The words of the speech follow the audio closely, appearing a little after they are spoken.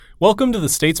Welcome to the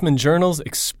Statesman Journal's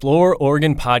Explore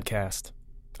Oregon podcast.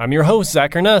 I'm your host,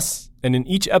 Zach Ernest, and in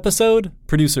each episode,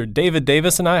 producer David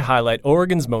Davis and I highlight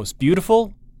Oregon's most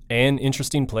beautiful and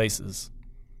interesting places.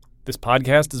 This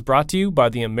podcast is brought to you by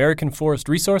the American Forest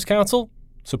Resource Council,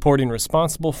 supporting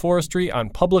responsible forestry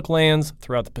on public lands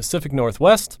throughout the Pacific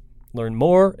Northwest. Learn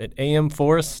more at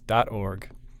amforest.org.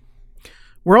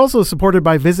 We're also supported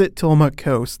by Visit Tillamook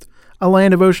Coast, a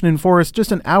land of ocean and forest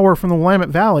just an hour from the Willamette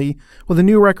Valley, with a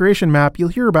new recreation map you'll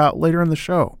hear about later in the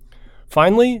show.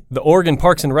 Finally, the Oregon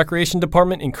Parks and Recreation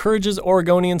Department encourages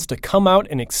Oregonians to come out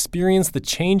and experience the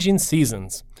changing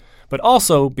seasons, but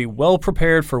also be well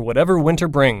prepared for whatever winter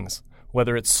brings,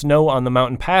 whether it's snow on the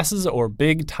mountain passes or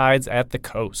big tides at the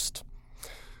coast.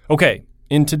 Okay,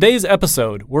 in today's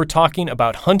episode, we're talking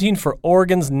about hunting for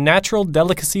Oregon's natural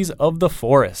delicacies of the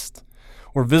forest.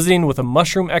 We're visiting with a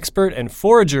mushroom expert and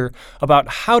forager about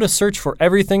how to search for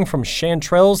everything from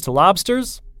chanterelles to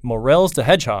lobsters, morels to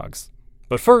hedgehogs.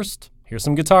 But first, here's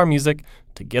some guitar music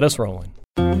to get us rolling.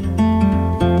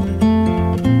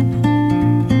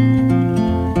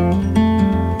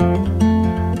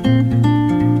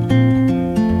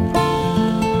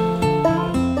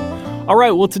 All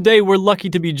right, well, today we're lucky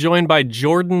to be joined by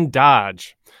Jordan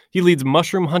Dodge. He leads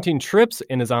mushroom hunting trips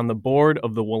and is on the board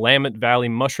of the Willamette Valley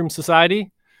Mushroom Society.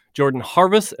 Jordan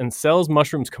harvests and sells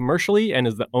mushrooms commercially and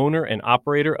is the owner and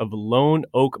operator of Lone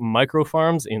Oak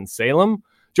Microfarms in Salem.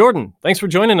 Jordan, thanks for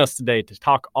joining us today to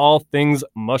talk all things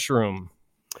mushroom.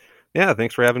 Yeah,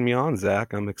 thanks for having me on,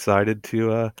 Zach. I'm excited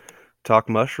to talk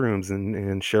mushrooms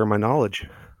and share my knowledge.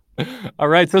 All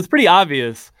right, so it's pretty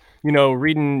obvious,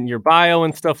 reading your bio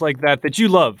and stuff like that, that you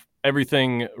love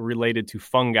everything related to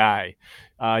fungi.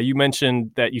 You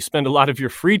mentioned that you spend a lot of your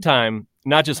free time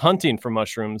not just hunting for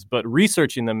mushrooms, but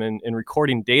researching them and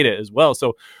recording data as well.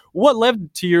 So what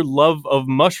led to your love of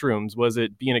mushrooms? Was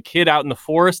it being a kid out in the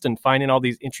forest and finding all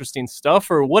these interesting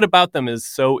stuff, or what about them is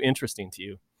so interesting to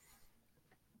you?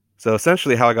 So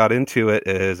essentially how I got into it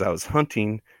is I was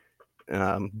hunting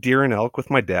deer and elk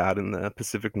with my dad in the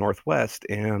Pacific Northwest,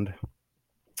 and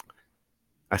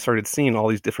I started seeing all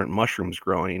these different mushrooms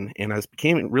growing, and I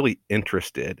became really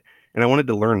interested, and I wanted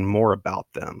to learn more about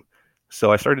them.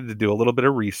 So I started to do a little bit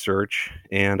of research,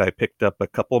 and I picked up a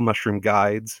couple of mushroom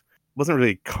guides. Wasn't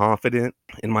really confident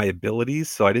in my abilities,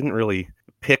 so I didn't really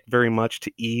pick very much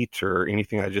to eat or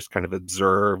anything. I just kind of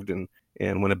observed and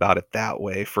went about it that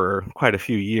way for quite a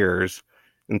few years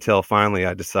until finally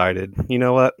I decided, you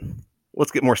know what?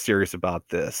 Let's get more serious about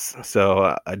this.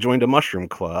 So I joined a mushroom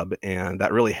club, and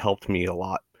that really helped me a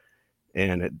lot.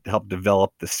 And it helped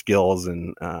develop the skills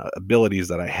and abilities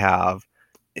that I have,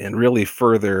 and really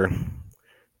further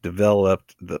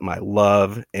developed my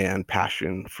love and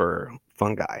passion for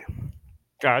fungi.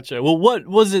 Gotcha. Well, what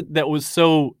was it that was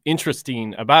so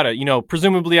interesting about it?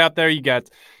 Presumably out there you got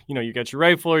your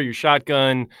rifle or your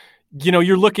shotgun.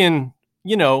 You're looking,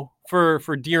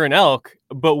 for deer and elk,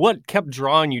 but what kept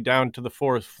drawing you down to the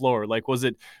forest floor? Like, was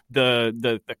it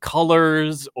the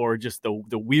colors or just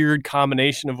the weird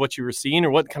combination of what you were seeing, or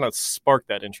what kind of sparked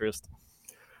that interest?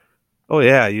 Oh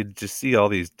yeah, you just see all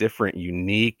these different,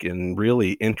 unique, and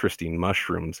really interesting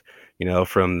mushrooms,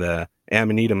 from the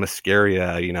Amanita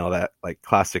muscaria, that like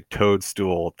classic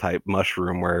toadstool type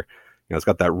mushroom where, it's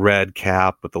got that red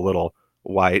cap with the little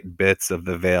white bits of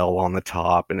the veil on the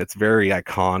top, and it's very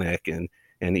iconic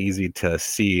and easy to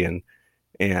see, and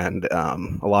a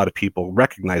lot of people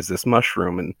recognize this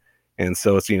mushroom, and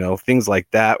so it's things like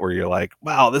that where you're like,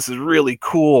 wow, this is really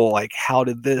cool. Like, how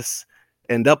did this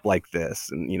end up like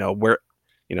this? And where,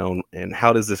 and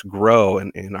how does this grow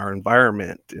in our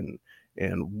environment,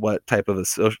 and what type of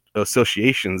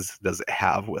associations does it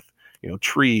have with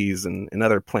trees and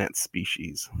other plant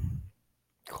species?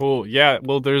 Cool. Yeah.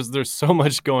 Well, there's so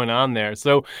much going on there.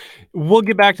 So we'll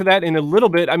get back to that in a little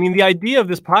bit. I mean, the idea of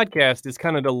this podcast is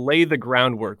kind of to lay the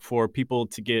groundwork for people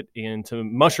to get into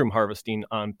mushroom harvesting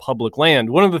on public land.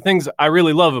 One of the things I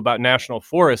really love about national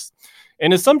forests,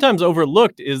 and is sometimes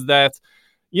overlooked, is that,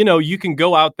 you can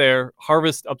go out there,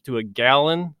 harvest up to a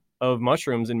gallon of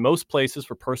mushrooms in most places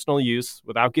for personal use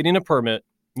without getting a permit.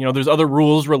 There's other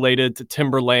rules related to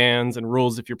timberlands and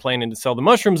rules if you're planning to sell the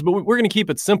mushrooms, but we're going to keep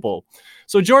it simple.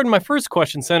 So, Jordan, my first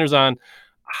question centers on,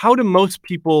 how do most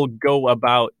people go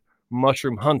about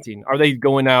mushroom hunting? Are they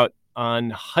going out on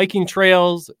hiking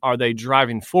trails? Are they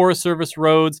driving Forest Service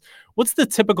roads? What's the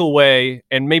typical way,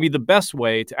 and maybe the best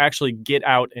way, to actually get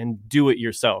out and do it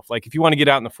yourself? Like, if you want to get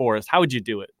out in the forest, how would you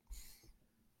do it?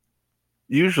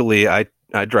 Usually I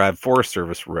drive Forest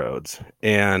Service roads,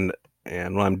 and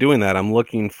when I'm doing that, I'm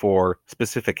looking for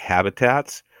specific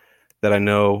habitats that I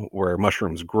know where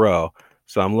mushrooms grow.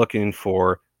 So I'm looking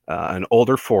for an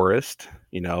older forest,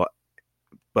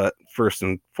 but first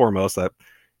and foremost,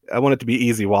 I want it to be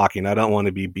easy walking. I don't want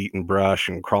to be beating brush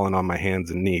and crawling on my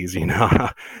hands and knees,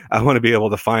 I want to be able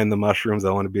to find the mushrooms.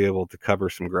 I want to be able to cover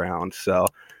some ground. So,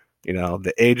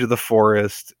 the age of the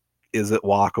forest, is it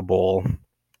walkable?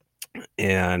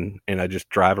 And I just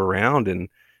drive around and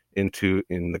in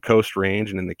the Coast Range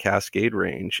and in the Cascade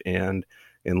Range and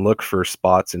look for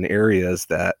spots and areas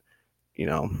that,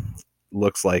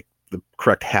 looks like the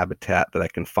correct habitat that I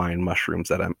can find mushrooms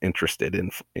that I'm interested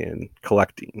in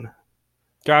collecting.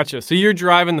 Gotcha. So you're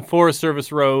driving the Forest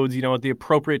Service roads, at the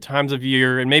appropriate times of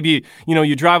year, and maybe,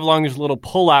 you drive along, there's a little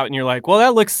pullout and you're like, well,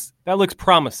 that looks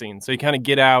promising. So you kind of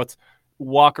get out,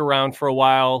 walk around for a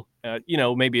while,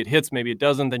 maybe it hits, maybe it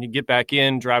doesn't, then you get back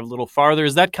in, drive a little farther.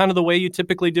 Is that kind of the way you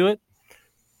typically do it?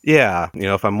 Yeah.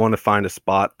 If I want to find a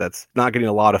spot that's not getting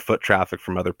a lot of foot traffic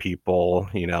from other people,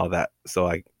 so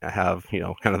I have,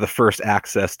 kind of the first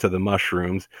access to the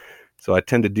mushrooms. So I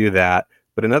tend to do that.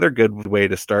 But another good way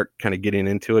to start kind of getting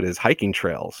into it is hiking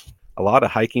trails. A lot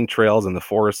of hiking trails in the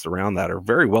forests around that are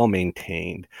very well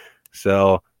maintained.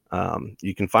 So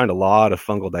you can find a lot of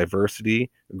fungal diversity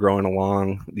growing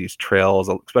along these trails,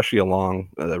 especially along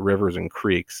the rivers and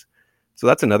creeks. So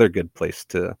that's another good place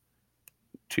to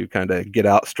kind of get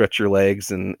out, stretch your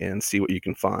legs, and see what you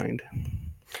can find.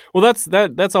 Well,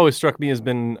 that's always struck me as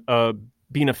being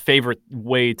a favorite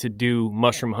way to do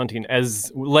mushroom hunting, as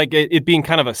like it being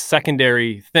kind of a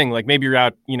secondary thing. Like maybe you're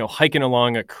out, hiking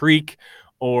along a creek,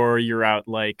 or you're out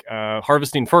like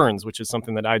harvesting ferns, which is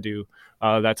something that I do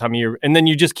that time of year. And then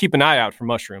you just keep an eye out for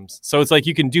mushrooms. So it's like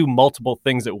you can do multiple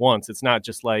things at once. It's not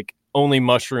just like only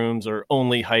mushrooms or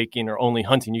only hiking or only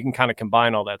hunting. You can kind of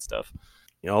combine all that stuff.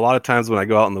 A lot of times when I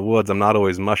go out in the woods, I'm not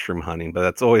always mushroom hunting, but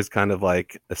that's always kind of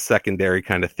like a secondary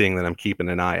kind of thing that I'm keeping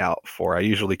an eye out for. I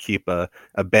usually keep a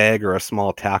bag or a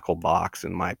small tackle box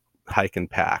in my hike and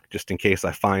pack, just in case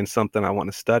I find something I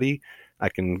want to study. I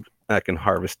can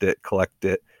harvest it, collect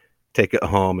it, take it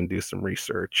home, and do some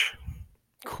research.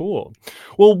 Cool.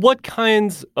 Well, what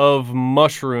kinds of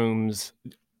mushrooms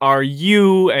are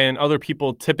you and other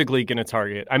people typically going to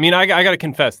target? I mean, I got to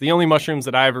confess, the only mushrooms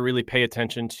that I ever really pay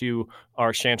attention to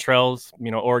are chanterelles,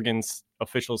 Oregon's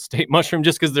official state mushroom,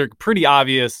 just because they're pretty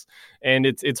obvious and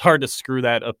it's hard to screw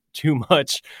that up too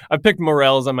much. I picked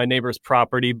morels on my neighbor's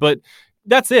property, but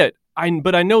that's it.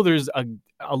 But I know there's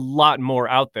a lot more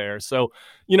out there. So,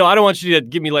 I don't want you to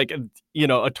give me like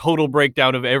a total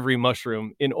breakdown of every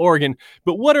mushroom in Oregon,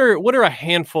 but what are a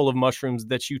handful of mushrooms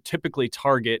that you typically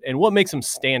target, and what makes them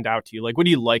stand out to you? Like, what do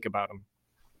you like about them?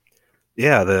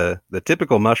 Yeah, the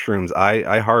typical mushrooms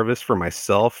I harvest for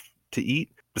myself to eat,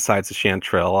 besides the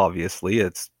chanterelle, obviously,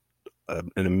 it's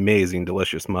an amazing,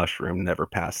 delicious mushroom. Never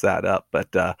pass that up.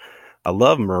 But I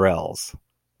love morels.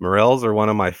 Morels are one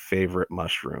of my favorite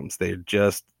mushrooms. They're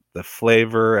just the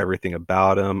flavor, everything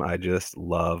about them. I just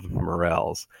love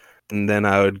morels. And then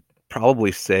I would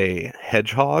probably say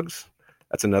hedgehogs.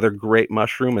 That's another great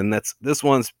mushroom, and this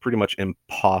one's pretty much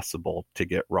impossible to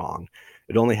get wrong.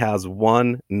 It only has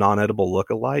one non-edible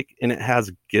lookalike, and it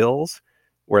has gills,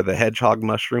 where the hedgehog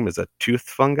mushroom is a tooth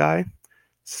fungi.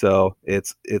 So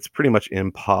it's pretty much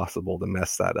impossible to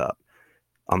mess that up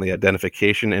on the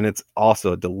identification, and it's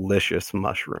also a delicious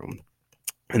mushroom.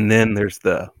 And then there's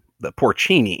the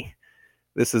porcini.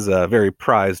 This is a very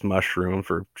prized mushroom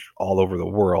for all over the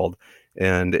world,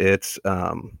 and it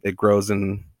grows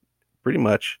in pretty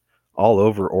much all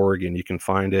over Oregon. You can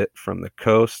find it from the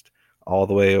coast all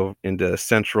the way into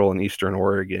central and eastern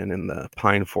Oregon in the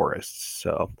pine forests.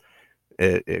 So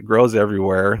it grows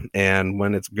everywhere, and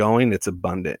when it's going, it's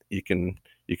abundant. You can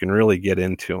really get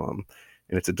into them.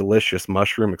 And it's a delicious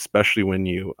mushroom, especially when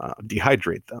you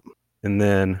dehydrate them. And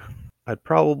then I'd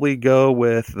probably go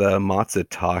with the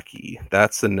matsutake.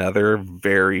 That's another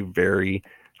very, very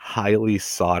highly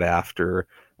sought after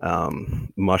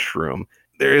mushroom.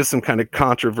 There is some kind of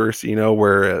controversy,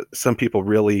 where some people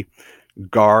really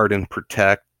guard and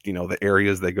protect, the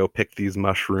areas they go pick these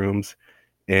mushrooms.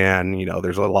 And,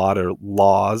 there's a lot of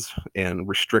laws and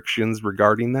restrictions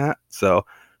regarding that. So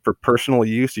for personal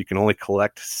use, you can only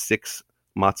collect 6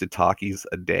 matsutakes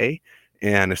a day,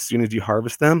 and as soon as you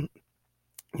harvest them,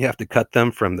 you have to cut them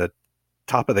from the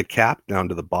top of the cap down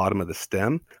to the bottom of the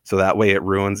stem, so that way it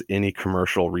ruins any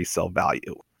commercial resale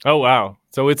value. Oh wow.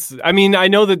 So I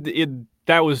know that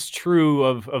that was true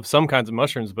of some kinds of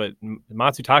mushrooms, but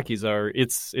matsutakes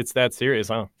it's that serious,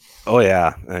 huh? Oh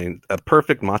yeah. I mean, a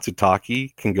perfect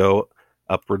matsutake can go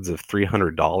upwards of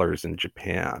 $300 in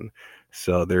Japan.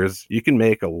 So you can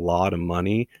make a lot of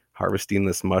money harvesting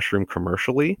this mushroom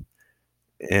commercially.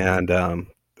 And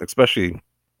especially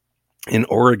in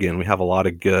Oregon, we have a lot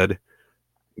of good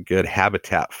good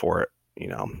habitat for it,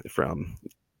 from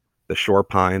the shore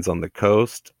pines on the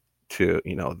coast to,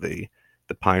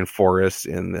 the pine forests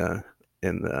in the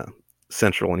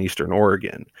central and eastern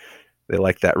Oregon. They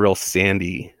like that real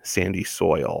sandy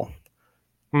soil.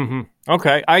 Hmm.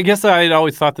 Okay. I guess I'd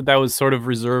always thought that was sort of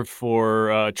reserved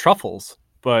for truffles,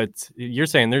 but you're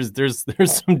saying there's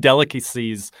some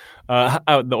delicacies out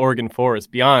in the Oregon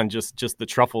forest beyond just the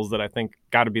truffles that I think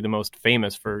got to be the most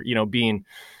famous for, being,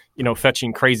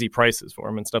 fetching crazy prices for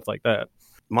them and stuff like that.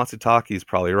 Matsutake is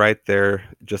probably right there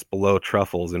just below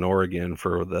truffles in Oregon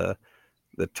for the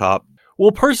top.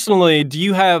 Well, personally, do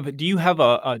you have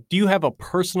a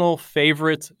personal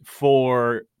favorite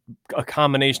for a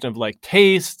combination of like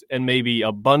taste and maybe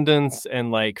abundance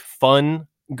and like fun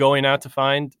going out to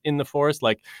find in the forest?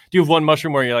 Like, do you have one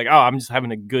mushroom where you're like, oh, I'm just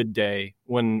having a good day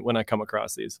when I come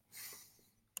across these?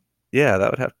 Yeah,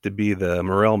 that would have to be the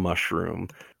morel mushroom.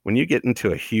 When you get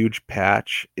into a huge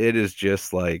patch, it is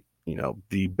just like,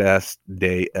 the best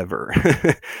day ever.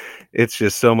 It's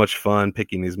just so much fun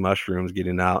picking these mushrooms,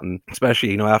 getting out, and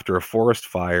especially, after a forest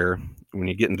fire, when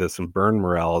you get into some burn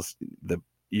morels,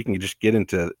 you can just get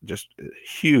into just a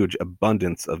huge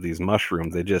abundance of these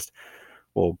mushrooms. They just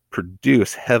will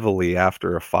produce heavily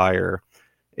after a fire.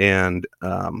 And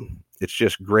it's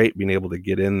just great being able to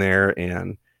get in there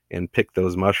and pick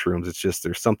those mushrooms. It's just,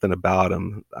 there's something about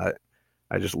them.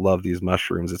 I just love these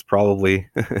mushrooms. It's probably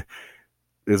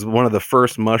is one of the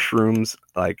first mushrooms,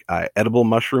 like edible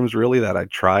mushrooms, really, that I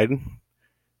tried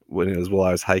while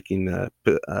I was hiking the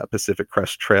Pacific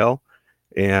Crest Trail,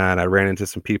 and I ran into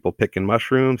some people picking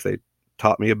mushrooms. They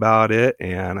taught me about it,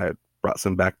 and I brought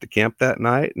some back to camp that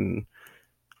night and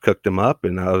cooked them up,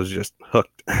 and I was just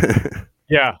hooked.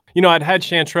 Yeah. I'd had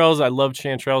chanterelles. I loved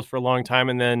chanterelles for a long time.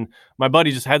 And then my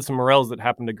buddy just had some morels that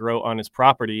happened to grow on his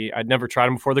property. I'd never tried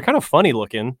them before. They're kind of funny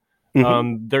looking.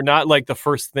 Mm-hmm. They're not like the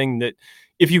first thing that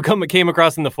if you came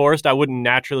across in the forest, I wouldn't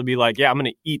naturally be like, yeah, I'm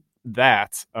going to eat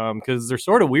that because they're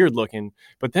sort of weird looking.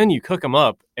 But then you cook them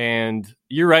up and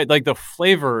you're right. Like the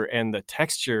flavor and the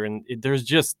texture and there's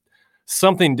just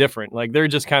something different. Like they're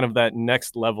just kind of that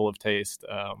next level of taste.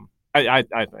 I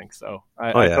think so.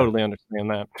 I totally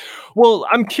understand that. Well,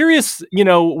 I'm curious,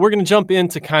 we're going to jump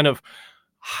into kind of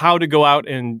how to go out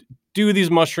and do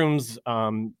these mushrooms,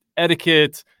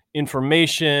 etiquette,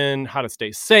 information, how to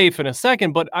stay safe in a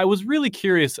second. But I was really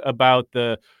curious about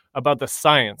the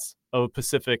science of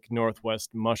Pacific Northwest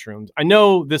mushrooms. I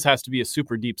know this has to be a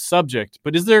super deep subject,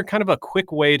 but is there kind of a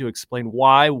quick way to explain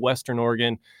why Western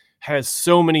Oregon has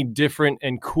so many different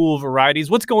and cool varieties?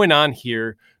 What's going on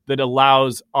here that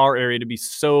allows our area to be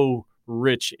so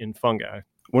rich in fungi?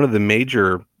 One of the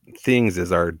major things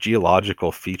is our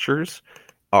geological features.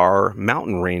 Our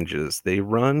mountain ranges, they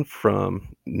run from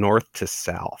north to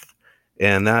south,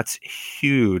 and that's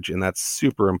huge, and that's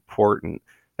super important.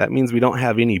 That means we don't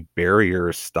have any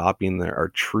barriers stopping our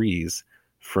trees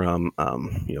from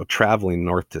traveling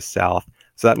north to south.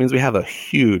 So that means we have a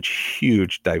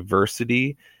huge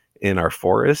diversity in our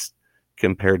forests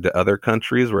compared to other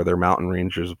countries where their mountain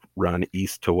ranges run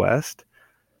east to west,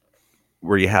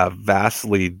 where you have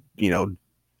vastly,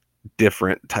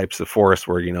 different types of forests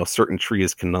where, certain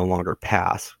trees can no longer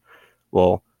pass.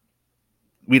 Well,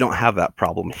 we don't have that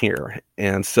problem here.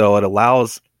 And so it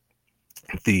allows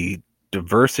the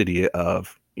diversity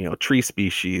of, tree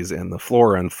species and the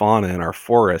flora and fauna in our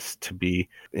forests to be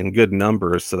in good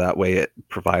numbers. So that way it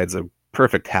provides a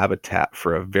perfect habitat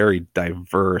for a very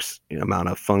diverse amount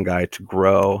of fungi to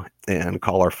grow and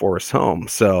call our forests home.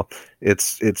 So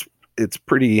it's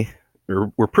pretty,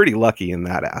 we're pretty lucky in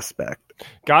that aspect.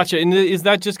 Gotcha. And is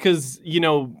that just because,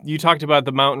 you talked about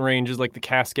the mountain ranges, like the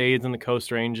Cascades and the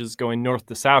Coast Ranges going north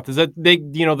to south. Is that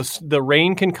the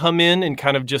rain can come in and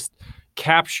kind of just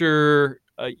capture,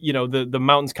 the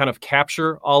mountains kind of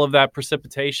capture all of that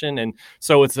precipitation. And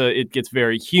so it gets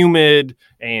very humid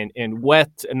and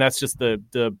wet. And that's just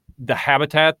the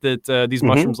habitat that these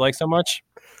mushrooms like so much.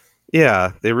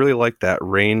 Yeah, they really like that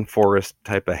rainforest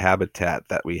type of habitat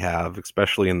that we have,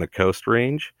 especially in the Coast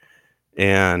Range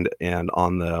and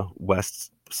on the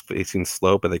west facing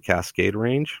slope of the Cascade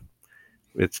Range.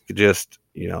 It's just,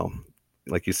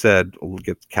 like you said,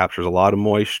 captures a lot of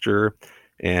moisture,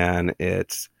 and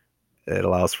it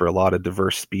allows for a lot of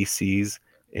diverse species,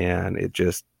 and it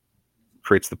just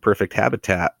creates the perfect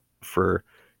habitat for,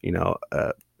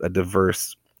 a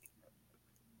diverse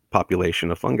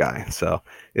population of fungi. So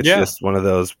it's just one of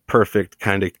those perfect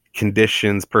kind of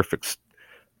conditions, perfect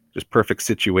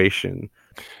situation.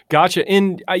 Gotcha.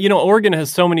 And, Oregon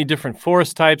has so many different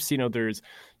forest types. There's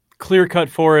clear-cut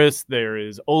forest, there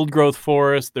is old-growth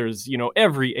forest, there's,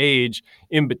 every age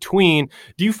in between.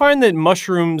 Do you find that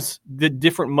the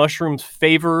different mushrooms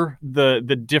favor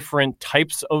the different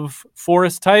types of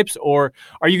forest types, or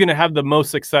are you going to have the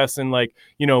most success in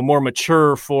more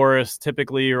mature forests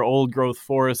typically, or old-growth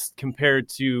forests compared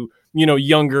to,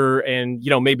 younger and,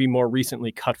 maybe more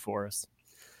recently cut forests?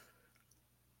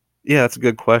 Yeah, that's a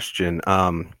good question.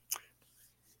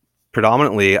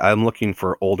 Predominantly, I'm looking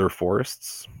for older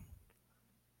forests,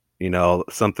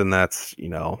 something that's,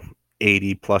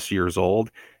 80 plus years old.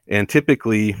 And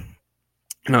typically,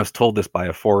 and I was told this by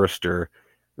a forester,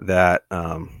 that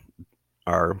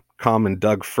our common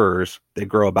Doug firs, they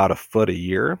grow about a foot a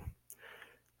year.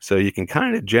 So you can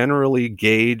kind of generally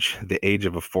gauge the age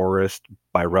of a forest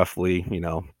by roughly,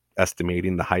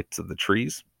 estimating the heights of the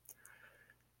trees.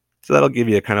 So that'll give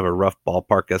you a kind of a rough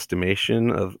ballpark estimation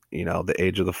of, the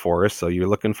age of the forest. So you're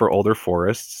looking for older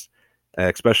forests,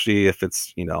 especially if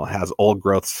it's, has old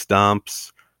growth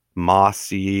stumps,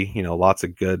 mossy, lots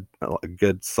of a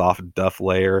good soft duff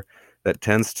layer that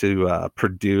tends to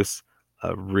produce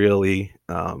a really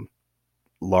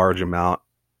large amount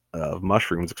of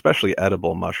mushrooms, especially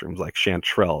edible mushrooms like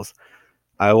chanterelles.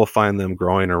 I will find them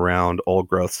growing around old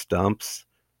growth stumps.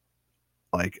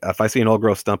 Like if I see an old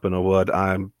growth stump in a wood,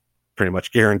 I'm pretty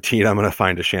much guaranteed I'm going to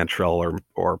find a chanterelle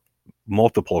or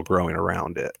multiple growing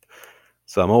around it.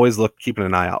 So I'm always keeping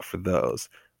an eye out for those.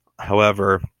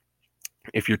 However,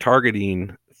 if you're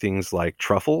targeting things like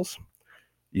truffles,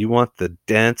 you want the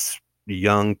dense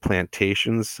young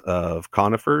plantations of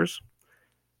conifers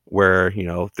where,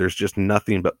 there's just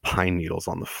nothing but pine needles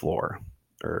on the floor,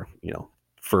 or,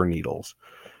 fir needles,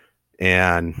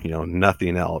 and,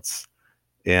 nothing else.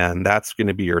 And that's going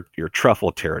to be your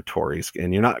truffle territories.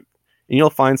 And you'll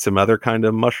find some other kind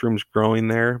of mushrooms growing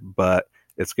there, but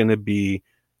it's going to be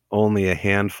only a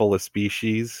handful of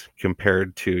species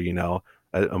compared to,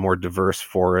 a more diverse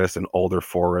forest, an older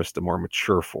forest, a more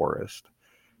mature forest.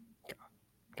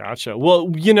 Gotcha.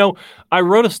 Well, I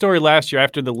wrote a story last year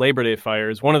after the Labor Day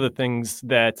fires. One of the things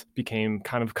that became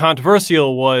kind of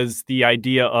controversial was the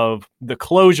idea of the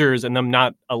closures and them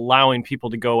not allowing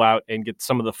people to go out and get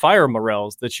some of the fire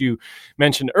morels that you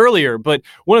mentioned earlier. But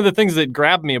one of the things that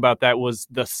grabbed me about that was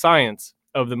the science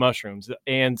of the mushrooms,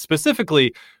 and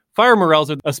specifically fire morels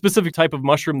are a specific type of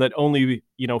mushroom that only,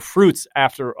 fruits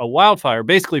after a wildfire.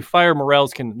 Basically, fire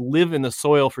morels can live in the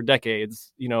soil for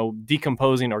decades,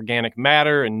 decomposing organic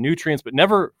matter and nutrients, but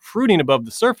never fruiting above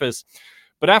the surface.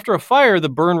 But after a fire, the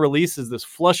burn releases this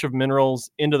flush of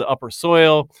minerals into the upper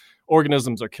soil.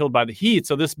 Organisms are killed by the heat.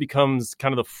 So this becomes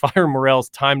kind of the fire morel's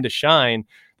time to shine.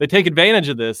 They take advantage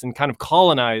of this and kind of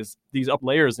colonize these up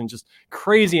layers in just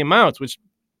crazy amounts, which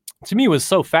to me was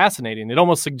so fascinating. It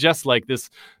almost suggests like this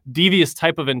devious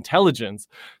type of intelligence.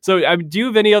 So do you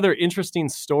have any other interesting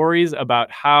stories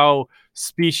about how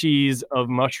species of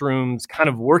mushrooms kind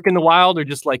of work in the wild, or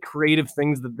just like creative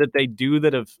things that they do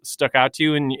that have stuck out to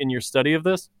you in your study of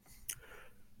this?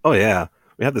 Oh yeah.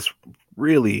 We have this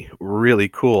really, really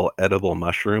cool edible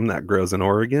mushroom that grows in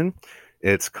Oregon.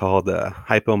 It's called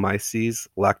Hypomyces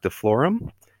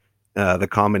lactiflorum. The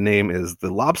common name is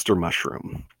the lobster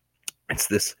mushroom. It's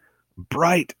this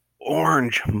bright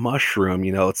orange mushroom.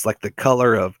 It's like the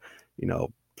color of,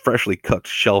 freshly cooked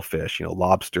shellfish,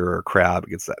 lobster or crab.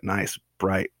 It gets that nice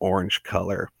bright orange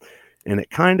color. And it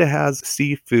kind of has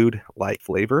seafood-like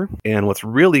flavor. And what's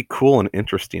really cool and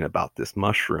interesting about this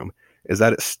mushroom is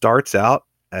that it starts out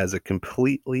as a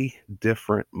completely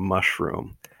different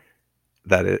mushroom.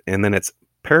 And then it's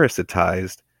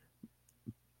parasitized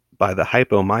by the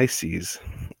Hypomyces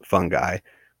fungi,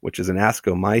 which is an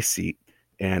ascomycete.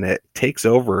 And it takes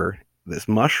over this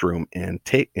mushroom and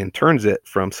turns it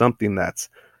from something that's,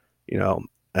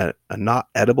 a not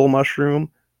edible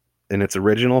mushroom in its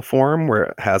original form, where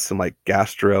it has some like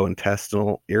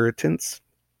gastrointestinal irritants,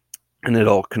 and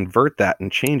it'll convert that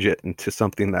and change it into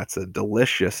something that's a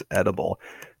delicious edible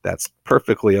that's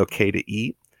perfectly okay to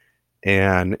eat.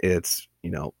 And it's,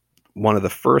 one of the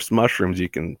first mushrooms you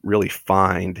can really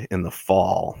find in the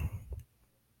fall.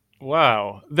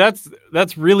 Wow, that's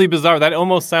really bizarre. That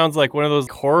almost sounds like one of those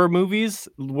horror movies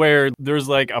where there's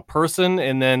like a person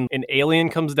and then an alien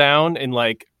comes down and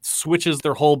like switches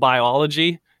their whole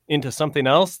biology into something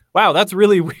else. Wow, that's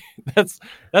really that's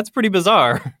pretty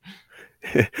bizarre.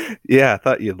 Yeah, I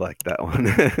thought you'd like that one.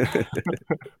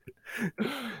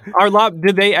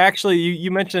 Did they actually?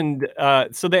 You mentioned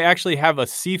so they actually have a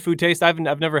seafood taste. I've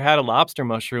never had a lobster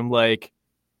mushroom. Like,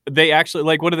 they actually,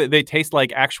 like, what do they taste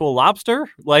like? Actual lobster?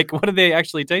 Like, what do they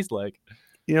actually taste like?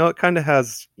 It kind of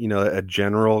has, a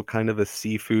general kind of a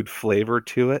seafood flavor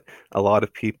to it. A lot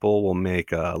of people will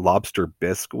make a lobster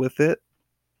bisque with it.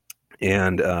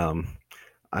 And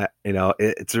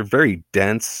it's a very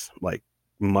dense, like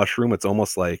mushroom. It's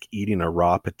almost like eating a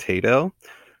raw potato.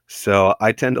 So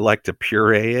I tend to like to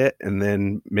puree it and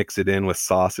then mix it in with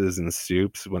sauces and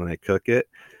soups when I cook it.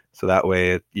 So that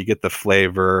way you get the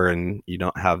flavor and you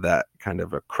don't have that kind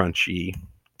of a crunchy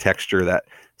texture that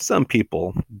some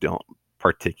people don't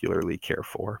particularly care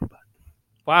for.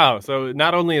 Wow. So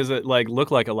not only is it like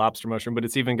look like a lobster mushroom, but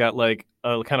it's even got like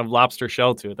a kind of lobster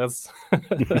shell to it. That's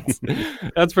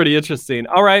that's pretty interesting.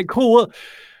 All right, cool. Well,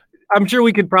 I'm sure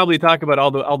we could probably talk about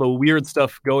all the weird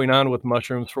stuff going on with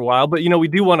mushrooms for a while, but we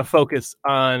do want to focus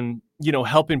on,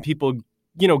 helping people,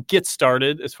 get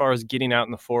started as far as getting out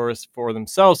in the forest for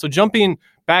themselves. So jumping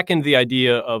back into the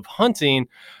idea of hunting,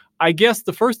 I guess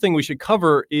the first thing we should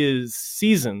cover is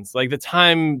seasons, like the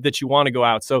time that you want to go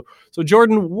out. So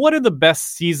Jordan, what are the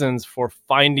best seasons for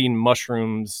finding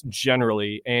mushrooms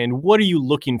generally, and what are you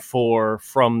looking for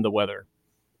from the weather?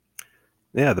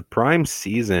 Yeah, the prime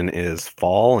season is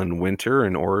fall and winter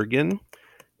in Oregon,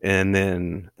 and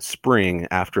then spring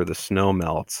after the snow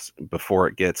melts before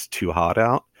it gets too hot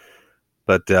out.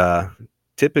 But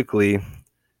typically,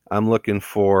 I'm looking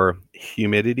for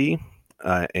humidity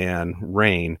and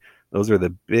rain. Those are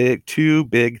the two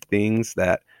big things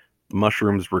that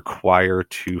mushrooms require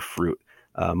to fruit.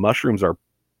 Mushrooms are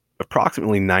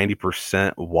approximately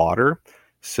 90% water.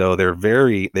 So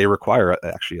they require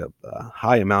actually a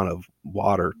high amount of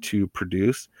water to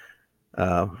produce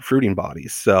fruiting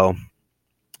bodies. So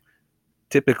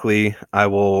typically I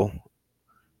will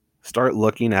start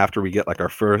looking after we get like our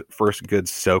first good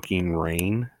soaking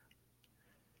rain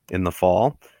in the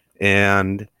fall.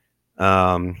 And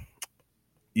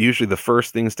usually the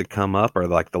first things to come up are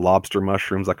like the lobster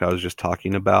mushrooms, like I was just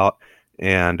talking about,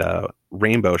 and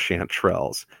rainbow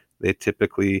chanterelles. They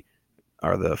typically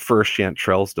are the first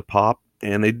chanterelles to pop,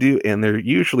 and they're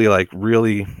usually like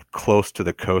really close to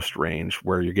the coast range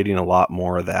where you're getting a lot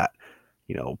more of that,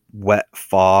 wet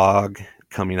fog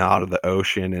coming out of the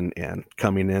ocean and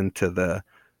coming into the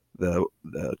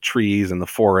trees and the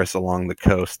forests along the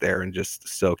coast there and just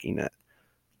soaking it.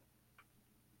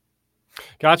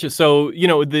 Gotcha. So,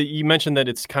 you mentioned that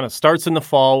it's kind of starts in the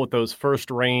fall with those first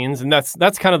rains, and that's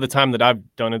kind of the time that I've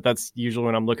done it. That's usually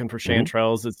when I'm looking for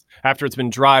chanterelles. It's after it's been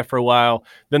dry for a while,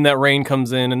 then that rain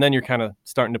comes in, and then you're kind of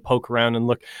starting to poke around and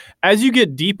look. As you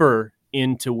get deeper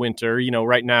into winter,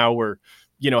 right now we're,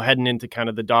 heading into kind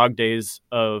of the dog days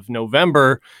of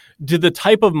November. Do the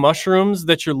type of mushrooms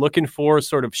that you're looking for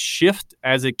sort of shift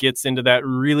as it gets into that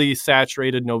really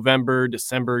saturated November,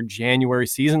 December, January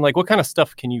season? Like what kind of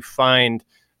stuff can you find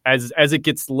as it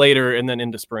gets later and then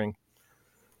into spring?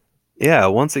 Yeah,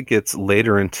 once it gets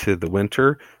later into the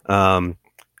winter, I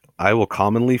will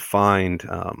commonly find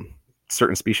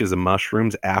certain species of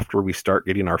mushrooms after we start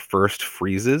getting our first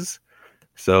freezes.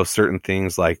 So certain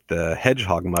things like the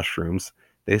hedgehog mushrooms,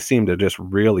 they seem to just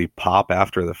really pop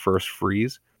after the first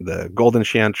freeze. The golden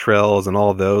chanterelles and all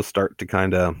of those start to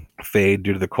kind of fade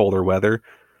due to the colder weather.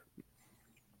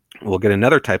 We'll get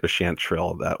another type of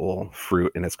chanterelle that will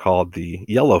fruit, and it's called the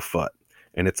yellowfoot,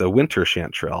 and it's a winter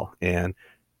chanterelle, and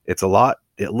it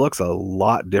looks a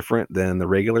lot different than the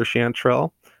regular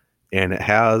chanterelle, and it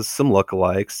has some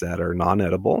lookalikes that are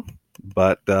non-edible,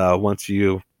 but once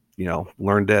you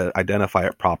learn to identify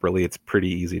it properly, it's pretty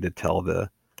easy to tell the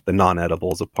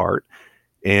non-edibles apart.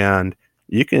 And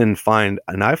you can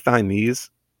I find these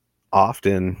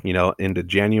often, into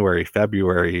January,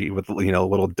 February with,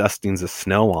 little dustings of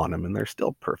snow on them, and they're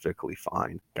still perfectly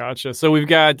fine. Gotcha. So we've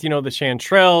got, the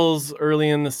chanterelles early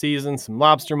in the season, some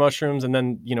lobster mushrooms, and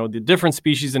then, the different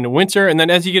species into winter. And then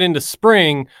as you get into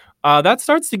spring, that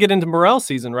starts to get into morel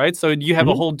season, right? So you have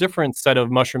a whole different set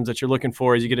of mushrooms that you're looking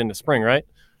for as you get into spring, right?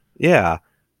 Yeah.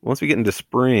 Once we get into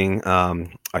spring,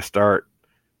 I start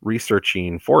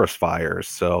researching forest fires.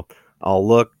 So I'll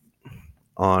look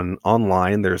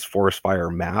online. There's forest fire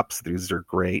maps. These are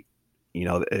great.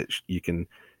 It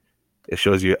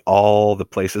shows you all the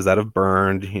places that have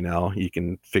burned. You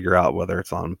can figure out whether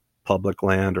it's on public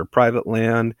land or private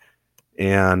land,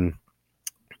 and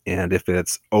if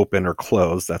it's open or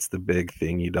closed. That's the big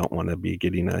thing. You don't want to be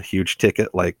getting a huge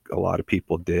ticket like a lot of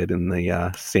people did in the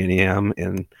Santiam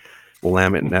and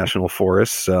Willamette National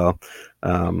Forest. So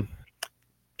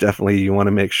definitely you want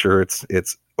to make sure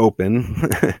it's open.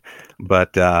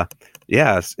 But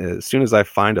as soon as I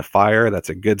find a fire that's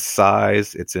a good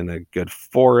size, it's in a good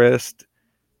forest,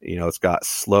 it's got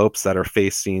slopes that are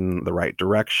facing the right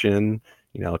direction.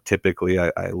 Typically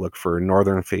I look for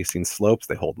northern facing slopes.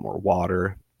 They hold more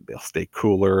water. they'll stay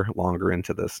cooler longer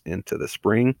into the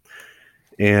spring.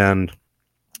 And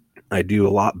I do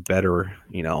a lot better,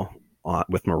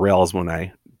 with morels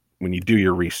when you do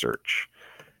your research.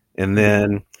 And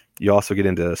then you also get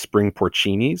into spring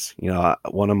porcinis.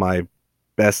 One of my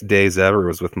best days ever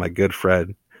was with my good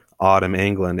friend Autumn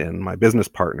England and my business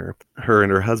partner. Her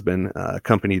and her husband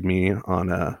accompanied me on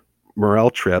a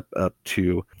morel trip up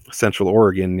to Central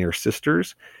Oregon near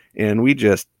Sisters, and we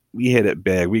hit it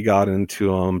big. We got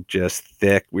into them just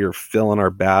thick. We were filling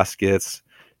our baskets.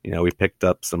 We picked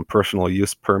up some personal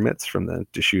use permits from the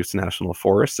Deschutes National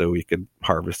Forest so we could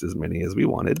harvest as many as we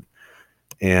wanted.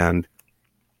 And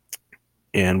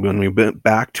when we went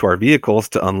back to our vehicles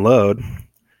to unload,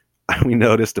 we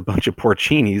noticed a bunch of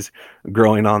porcinis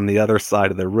growing on the other side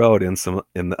of the road in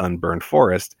the unburned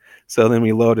forest. So then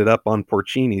we loaded up on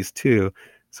porcinis too.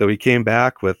 So we came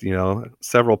back with,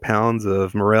 several pounds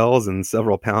of morels and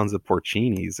several pounds of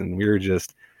porcinis, and we were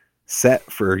just set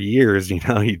for years.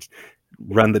 You'd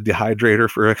run the dehydrator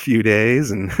for a few days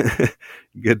and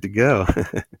good to go.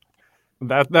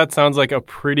 That sounds like a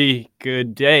pretty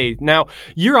good day. Now,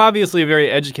 you're obviously a very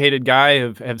educated guy,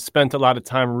 have spent a lot of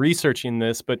time researching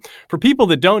this, but for people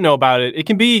that don't know about it, it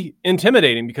can be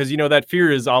intimidating because, that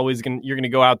fear is always you're going to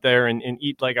go out there and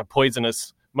eat like a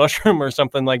poisonous mushroom or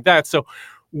something like that. So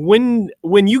when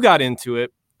you got into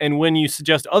it and when you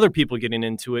suggest other people getting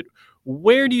into it,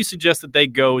 where do you suggest that they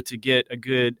go to get a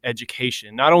good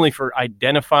education, not only for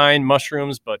identifying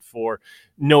mushrooms, but for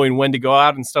knowing when to go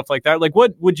out and stuff like that? Like,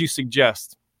 what would you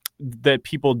suggest that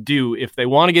people do if they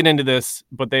want to get into this,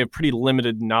 but they have pretty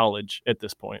limited knowledge at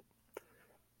this point?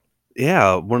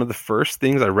 Yeah, one of the first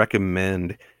things I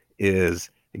recommend is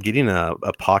getting a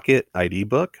pocket ID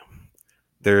book.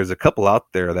 There's a couple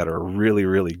out there that are really,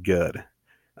 really good.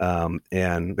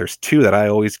 And there's two that I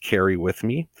always carry with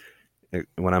me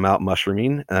when I'm out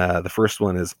mushrooming. The first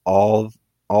one is All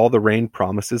the Rain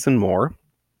Promises and More,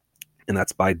 and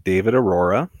that's by David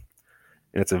Aurora.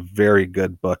 And it's a very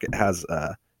good book. It has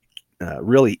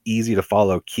really easy to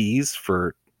follow keys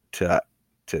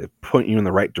to point you in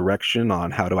the right direction on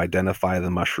how to identify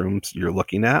the mushrooms you're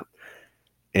looking at,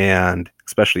 and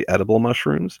especially edible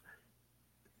mushrooms.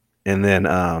 And then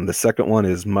the second one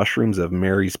is Mushrooms of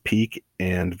Mary's Peak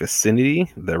and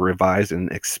Vicinity, the revised and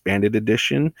expanded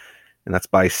edition. And that's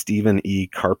by Stephen E.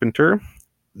 Carpenter.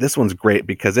 This one's great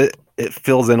because it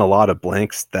fills in a lot of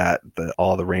blanks that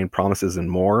All the Rain Promises and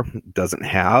More doesn't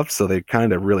have. So they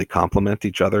kind of really complement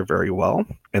each other very well.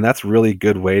 And that's really a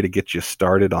good way to get you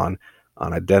started on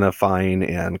identifying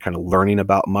and kind of learning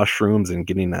about mushrooms and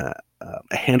getting a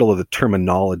handle of the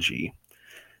terminology.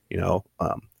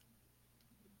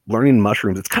 Learning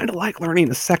mushrooms, it's kind of like learning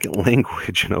a second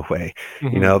language in a way.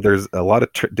 Mm-hmm. There's a lot of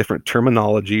different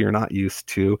terminology you're not used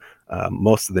to.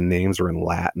 Most of the names are in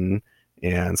Latin,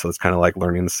 and so it's kind of like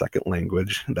learning a second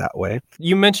language that way.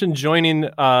 You mentioned joining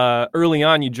early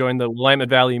on. You joined the Willamette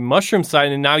Valley Mushroom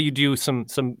Society, and now you do some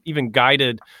even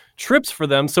guided trips for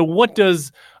them. So what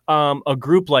does a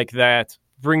group like that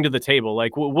bring to the table?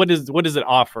 Like, what does it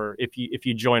offer if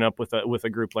you join up with a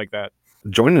group like that?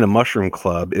 Joining a mushroom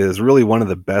club is really one of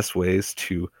the best ways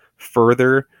to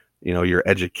further, your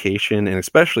education, and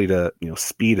especially to,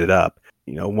 speed it up.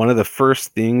 One of the first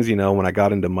things, when I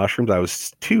got into mushrooms, I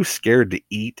was too scared to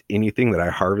eat anything that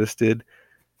I harvested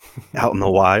out in the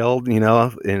wild,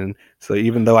 and so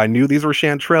even though I knew these were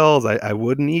chanterelles, I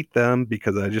wouldn't eat them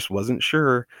because I just wasn't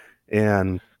sure.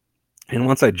 And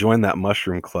once I joined that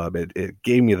mushroom club, it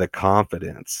gave me the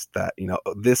confidence that,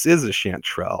 this is a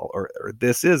chanterelle, or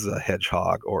this is a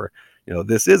hedgehog, or,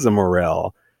 this is a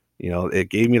morel. It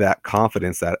gave me that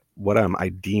confidence that what I'm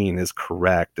IDing is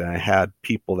correct. And I had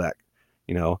people that,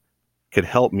 could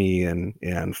help me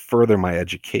and further my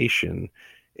education.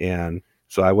 And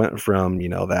so I went from,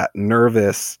 that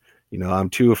nervous, I'm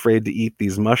too afraid to eat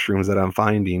these mushrooms that I'm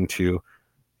finding, to,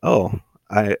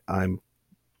 I'm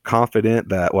confident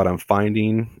that what I'm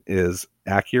finding is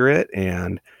accurate,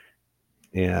 and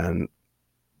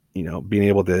being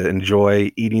able to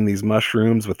enjoy eating these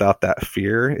mushrooms without that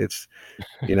fear. It's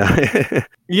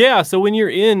Yeah, so when you're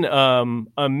in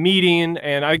a meeting,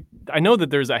 and I know that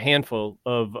there's a handful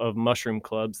of mushroom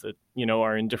clubs that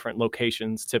are in different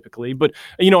locations typically, but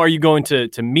are you going to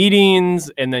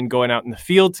meetings and then going out in the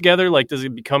field together? Like, does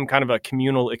it become kind of a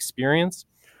communal experience?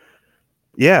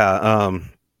 Yeah,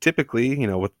 typically,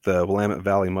 with the Willamette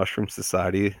Valley Mushroom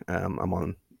Society, I'm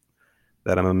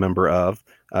a member of,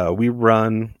 we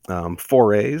run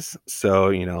forays. So,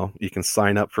 you can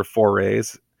sign up for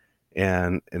forays,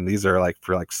 and these are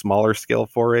for smaller scale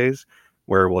forays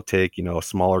where we'll take, a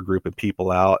smaller group of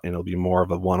people out, and it'll be more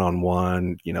of a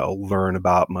one-on-one, learn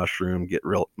about get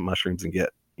real mushrooms and get,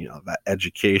 that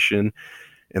education.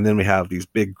 And then we have these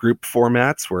big group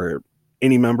formats where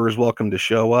any member is welcome to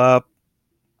show up.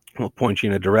 We'll point you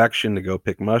in a direction to go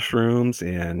pick mushrooms,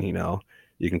 and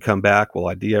you can come back. We'll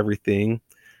ID everything.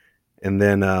 And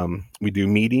then we do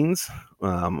meetings.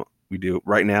 We do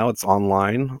right now, it's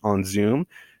online on Zoom.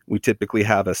 We typically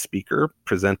have a speaker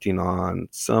presenting on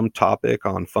some topic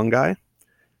on fungi.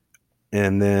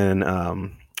 And then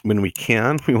when we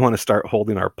can, we want to start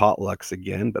holding our potlucks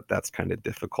again, but that's kind of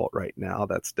difficult right now.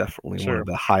 That's definitely one of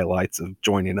the highlights of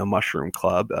joining a mushroom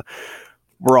club.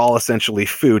 We're all essentially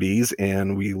foodies,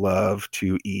 and we love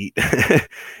to eat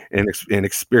and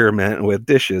experiment with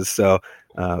dishes. So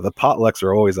the potlucks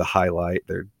are always a highlight.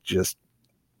 They're just,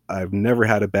 I've never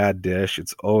had a bad dish.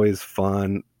 It's always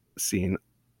fun seeing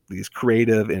these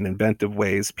creative and inventive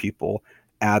ways people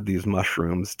add these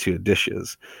mushrooms to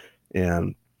dishes.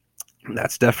 And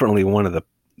that's definitely one of the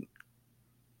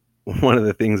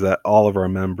things that all of our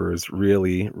members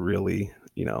really, really,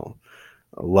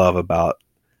 love about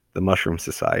the Mushroom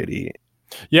Society.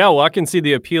 Yeah, well, I can see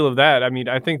the appeal of that. I mean,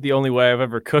 I think the only way I've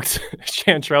ever cooked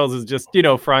chanterelles is just,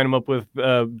 frying them up with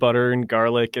butter and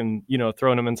garlic and,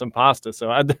 throwing them in some pasta. So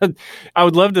I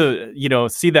would love to,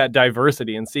 see that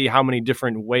diversity and see how many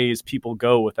different ways people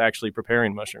go with actually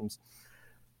preparing mushrooms.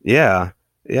 Yeah.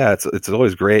 Yeah. It's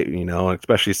always great,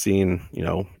 especially seeing,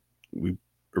 we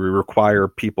require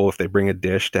people, if they bring a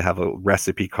dish, to have a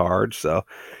recipe card. So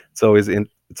it's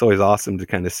always awesome to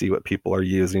kind of see what people are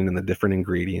using and the different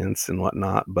ingredients and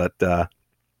whatnot. But,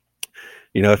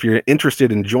 if you're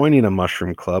interested in joining a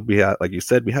mushroom club, we have, like you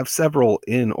said, we have several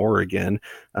in Oregon,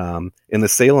 in the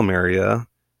Salem area.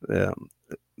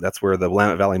 That's where the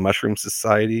Willamette Valley Mushroom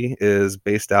Society is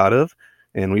based out of.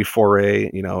 And we foray,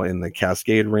 in the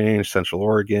Cascade Range, Central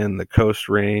Oregon, the Coast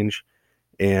Range.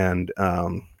 And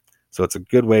so it's a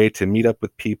good way to meet up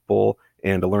with people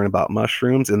and to learn about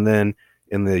mushrooms. And then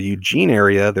in the Eugene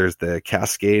area, there's the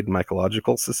Cascade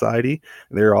Mycological Society.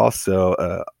 They're also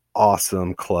an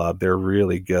awesome club. They're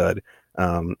really good.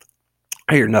 I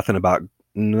hear nothing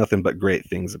but great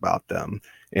things about them.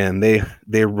 And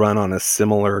they run on a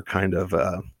similar kind of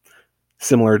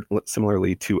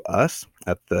similarly to us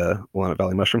at the Willamette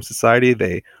Valley Mushroom Society.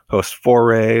 They host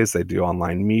forays, they do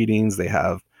online meetings, they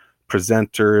have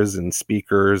presenters and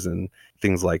speakers and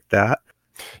things like that.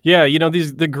 Yeah,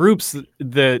 the groups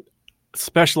that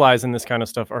specialize in this kind of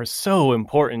stuff are so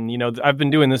important. I've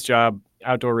been doing this job,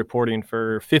 outdoor reporting,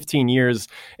 for 15 years,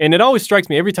 and it always strikes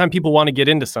me every time people want to get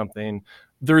into something,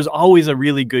 there's always a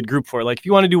really good group for it. Like if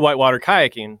you want to do whitewater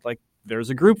kayaking, like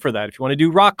there's a group for that. If you want to do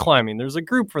rock climbing, there's a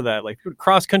group for that. Like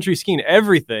cross-country skiing,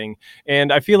 everything.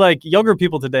 And I feel like younger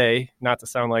people today, not to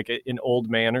sound like an old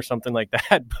man or something like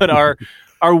that, but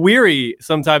are weary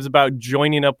sometimes about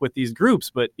joining up with these groups.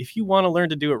 But if you want to learn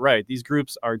to do it right, these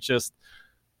groups are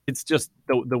it's just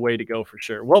the way to go for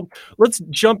sure. Well, let's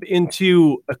jump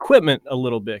into equipment a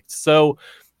little bit. So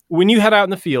when you head out in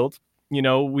the field,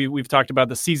 we've talked about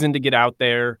the season to get out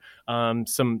there,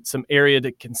 some area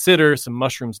to consider, some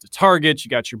mushrooms to target. You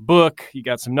got your book, you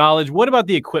got some knowledge. What about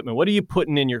the equipment? What are you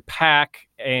putting in your pack,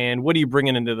 and what are you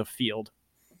bringing into the field?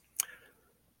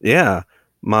 Yeah,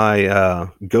 my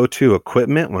go-to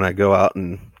equipment when I go out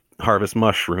and harvest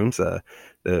mushrooms,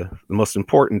 the most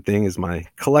important thing is my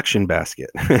collection basket.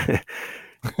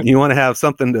 You want to have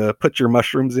something to put your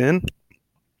mushrooms in,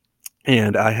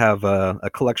 and I have a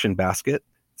collection basket.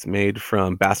 It's made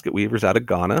from basket weavers out of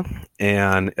Ghana,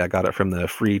 and I got it from a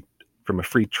free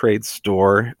trade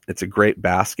store. It's a great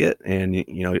basket, and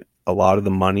a lot of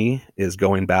the money is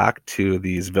going back to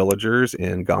these villagers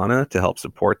in Ghana to help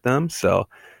support them. So,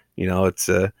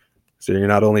 so you're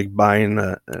not only buying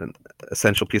an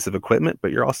essential piece of equipment,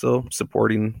 but you're also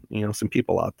supporting some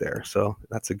people out there. So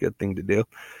that's a good thing to do.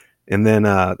 And then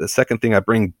the second thing, I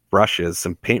bring brushes,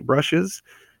 some paint brushes.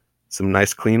 Some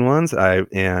nice clean ones,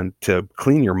 and to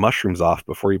clean your mushrooms off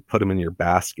before you put them in your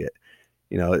basket.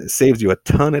 It saves you a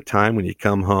ton of time when you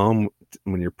come home,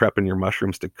 when you're prepping your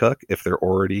mushrooms to cook, if they're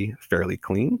already fairly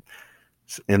clean.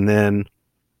 And then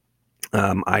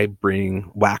I bring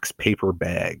wax paper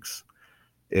bags.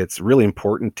 It's really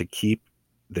important to keep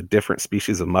the different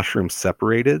species of mushrooms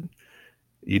separated.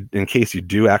 In case you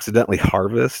do accidentally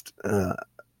harvest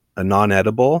a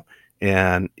non-edible,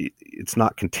 and it's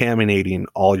not contaminating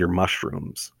all your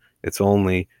mushrooms. It's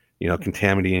only,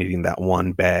 contaminating that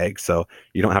one bag. So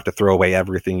you don't have to throw away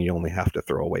everything. You only have to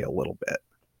throw away a little bit.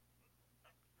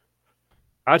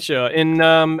 Gotcha. And,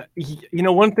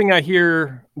 one thing I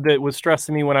hear that was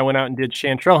stressing me when I went out and did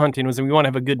chanterelle hunting was that we want to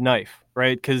have a good knife,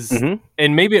 right? Because,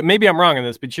 and maybe I'm wrong on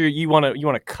this, but you want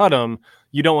to cut them.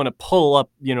 You don't want to pull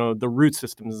up, the root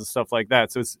systems and stuff like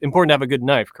that. So it's important to have a good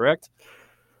knife, correct?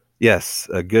 Yes,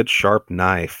 a good sharp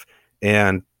knife.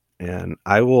 And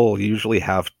I will usually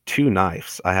have two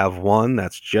knives. I have one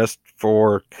that's just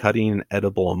for cutting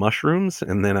edible mushrooms,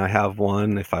 and then I have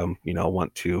one if I,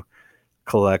 want to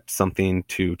collect something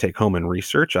to take home and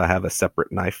research. I have a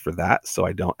separate knife for that, so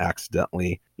I don't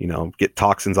accidentally, get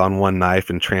toxins on one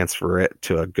knife and transfer it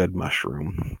to a good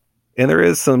mushroom. And there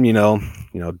is some,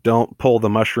 don't pull the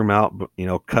mushroom out, but,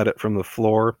 cut it from the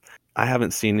floor. I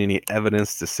haven't seen any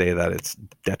evidence to say that it's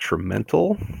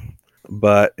detrimental,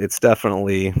 but it's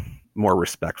definitely more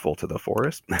respectful to the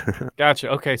forest. Gotcha.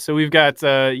 Okay, so we've got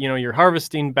your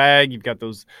harvesting bag. You've got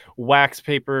those wax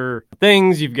paper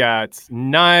things. You've got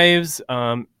knives.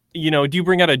 Do you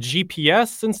bring out a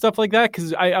GPS and stuff like that?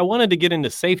 Because I wanted to get into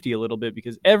safety a little bit,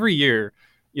 because every year,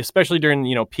 especially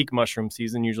during peak mushroom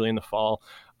season, usually in the fall,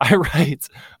 I write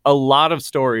a lot of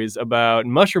stories about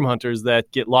mushroom hunters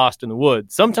that get lost in the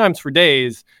woods, sometimes for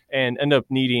days, and end up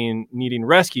needing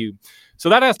rescue. So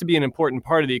that has to be an important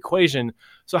part of the equation.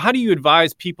 So how do you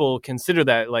advise people consider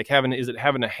that? Like having a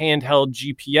handheld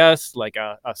GPS, like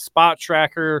a spot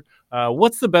tracker?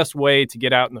 What's the best way to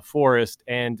get out in the forest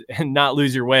and not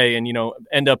lose your way and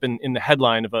end up in the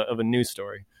headline of a news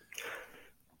story?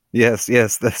 Yes,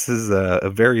 this is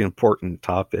a very important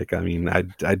topic. I mean,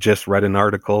 I just read an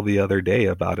article the other day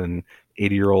about an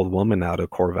 80-year-old woman out of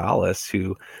Corvallis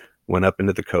who went up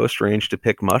into the Coast Range to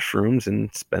pick mushrooms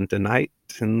and spent a night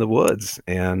in the woods.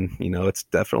 And,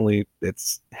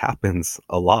 it's happens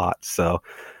a lot. So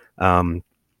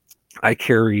I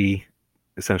carry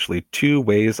essentially two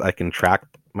ways I can track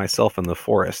myself in the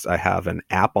forest. I have an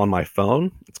app on my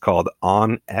phone. It's called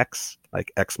OnX,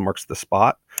 like X marks the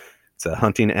spot. It's a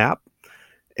hunting app,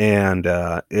 and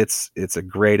it's a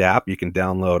great app. You can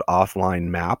download offline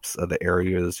maps of the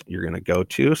areas you're going to go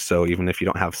to. So even if you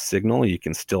don't have signal, you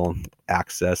can still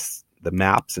access the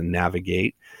maps and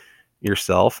navigate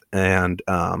yourself. And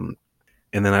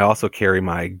then I also carry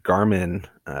my Garmin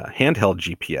handheld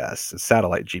GPS,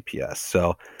 satellite GPS.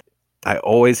 So I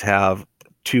always have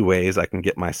two ways I can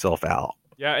get myself out.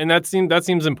 Yeah, and that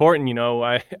seems important.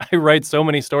 I write so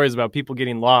many stories about people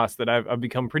getting lost that I've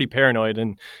become pretty paranoid.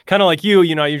 And kind of like you,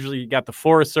 I usually got the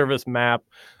Forest Service map.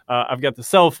 I've got the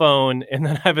cell phone, and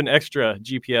then I have an extra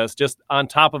GPS just on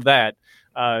top of that,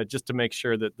 just to make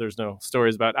sure that there's no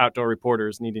stories about outdoor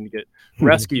reporters needing to get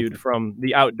rescued from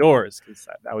the outdoors, because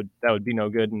that would be no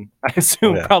good. And I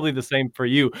assume probably the same for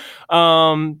you.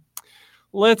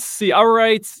 Let's see. All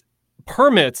right,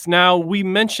 permits. Now, we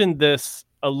mentioned this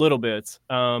a little bit,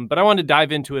 but I want to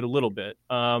dive into it a little bit.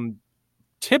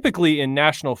 Typically in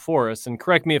national forests, and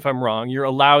correct me if I'm wrong, you're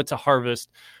allowed to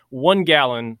harvest 1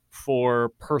 gallon for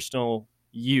personal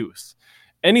use.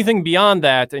 Anything beyond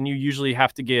that, and you usually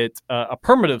have to get a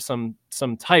permit of some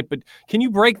type. But can you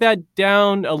break that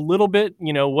down a little bit?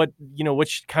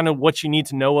 What you need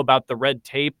to know about the red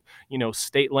tape,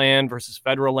 state land versus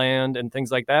federal land and things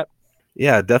like that?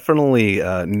 Yeah, definitely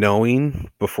knowing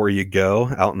before you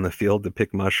go out in the field to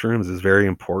pick mushrooms is very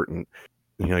important.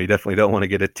 You definitely don't want to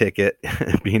get a ticket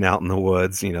being out in the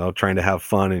woods, trying to have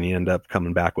fun, and you end up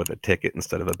coming back with a ticket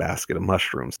instead of a basket of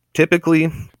mushrooms. Typically,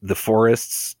 the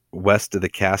forests west of the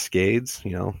Cascades,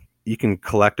 you can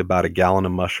collect about 1 gallon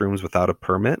of mushrooms without a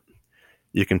permit.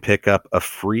 You can pick up a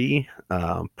free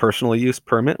personal use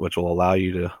permit, which will allow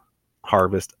you to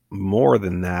harvest more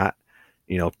than that.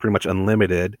 Pretty much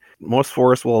unlimited. Most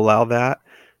forests will allow that.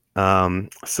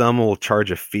 Some will charge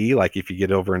a fee. Like if you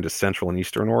get over into Central and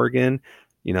Eastern Oregon,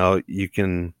 you have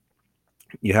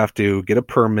to get a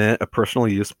permit, a personal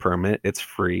use permit. It's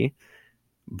free.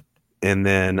 And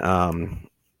then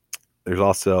there's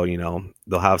also,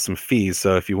 they'll have some fees.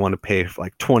 So if you want to pay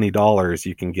like $20,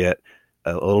 you can get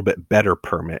a little bit better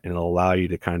permit, and it'll allow you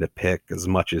to kind of pick as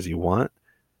much as you want.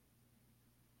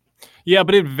 Yeah,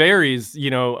 but it varies.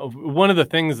 One of the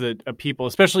things that people,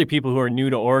 especially people who are new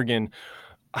to Oregon,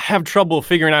 have trouble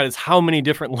figuring out is how many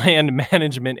different land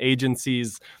management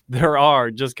agencies there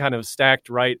are just kind of stacked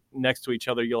right next to each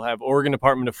other. You'll have Oregon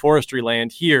Department of Forestry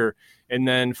land here, and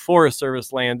then Forest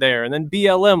Service land there, and then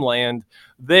BLM land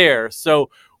there. So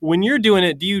when you're doing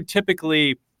it, do you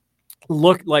typically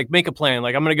make a plan?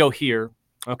 Like, I'm going to go here.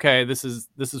 Okay, this is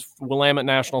Willamette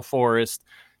National Forest.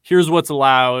 Here's what's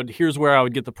allowed. Here's where I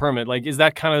would get the permit. Like, is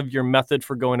that kind of your method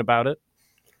for going about it?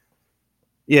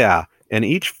 Yeah. And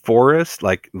each forest,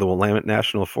 like the Willamette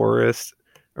National Forest,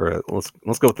 or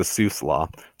let's go with the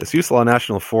Siuslaw. The Siuslaw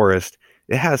National Forest,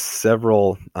 it has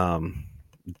several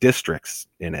districts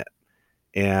in it.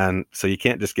 And so you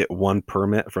can't just get one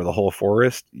permit for the whole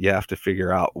forest. You have to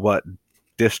figure out what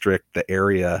district the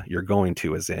area you're going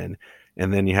to is in.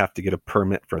 And then you have to get a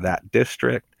permit for that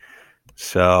district.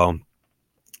 So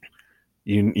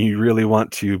you really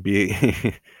want to be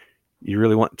you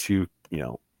really want to,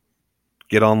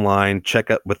 get online, check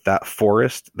up with that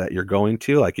forest that you're going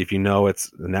to. Like if you know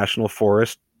it's the national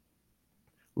forest,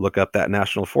 look up that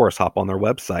national forest, hop on their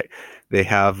website. They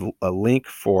have a link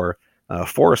for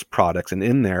forest products, and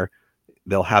in there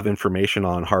they'll have information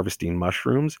on harvesting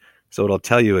mushrooms. So it'll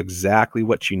tell you exactly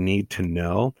what you need to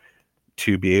know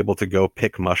to be able to go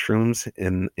pick mushrooms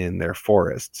in their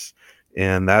forests.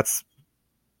 And that's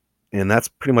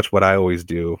pretty much what I always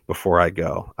do before I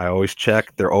go. I always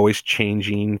check. They're always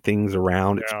changing things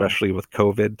around, especially with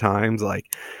COVID times.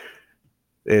 Like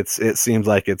it seems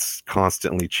like it's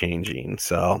constantly changing.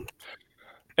 So,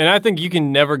 and I think you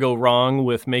can never go wrong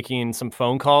with making some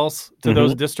phone calls to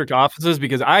those district offices,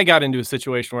 because I got into a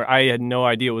situation where I had no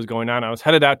idea what was going on. I was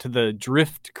headed out to the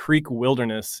Drift Creek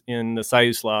Wilderness in the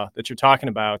Siuslaw that you're talking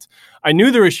about. I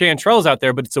knew there were chanterelles out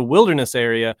there, but it's a wilderness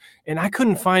area, and I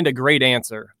couldn't find a great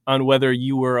answer on whether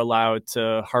you were allowed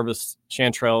to harvest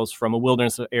chanterelles from a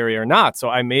wilderness area or not. So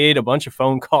I made a bunch of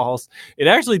phone calls. It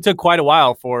actually took quite a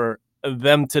while for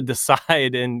them to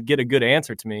decide and get a good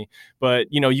answer to me. But,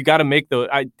 you got to make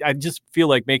I just feel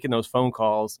like making those phone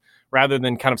calls rather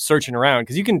than kind of searching around,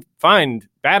 because you can find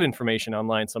bad information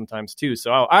online sometimes too.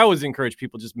 So I always encourage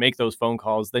people just make those phone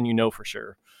calls, then for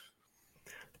sure.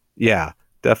 Yeah,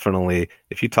 definitely.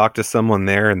 If you talk to someone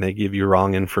there and they give you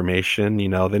wrong information,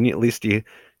 then at least you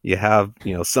have,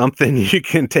 something you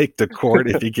can take to court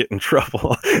if you get in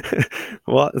trouble.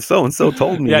 Well, so-and-so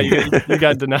told me. Yeah, you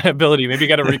got deniability. Maybe you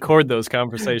got to record those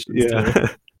conversations too.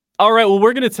 All right, well,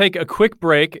 we're going to take a quick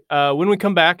break. When we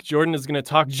come back, Jordan is going to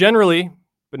talk generally,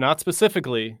 but not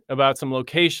specifically, about some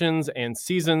locations and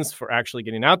seasons for actually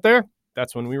getting out there.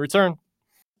 That's when we return.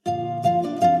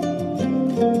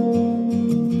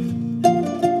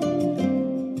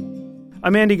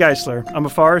 I'm Andy Geisler. I'm a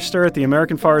forester at the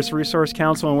American Forest Resource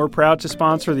Council, and we're proud to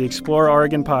sponsor the Explore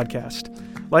Oregon podcast.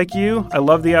 Like you, I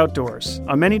love the outdoors.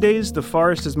 On many days, the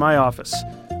forest is my office.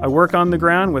 I work on the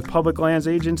ground with public lands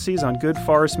agencies on good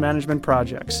forest management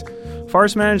projects.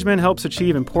 Forest management helps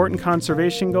achieve important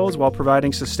conservation goals while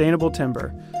providing sustainable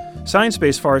timber.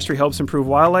 Science-based forestry helps improve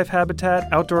wildlife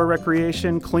habitat, outdoor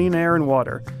recreation, clean air, and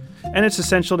water. And it's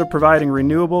essential to providing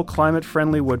renewable,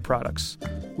 climate-friendly wood products.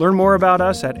 Learn more about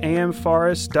us at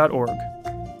amforest.org.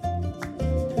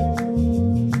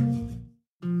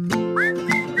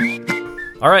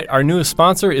 All right, our newest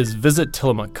sponsor is Visit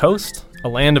Tillamook Coast, a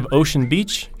land of ocean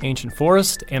beach, ancient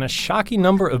forest, and a shocking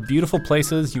number of beautiful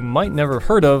places you might never have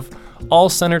heard of, all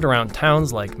centered around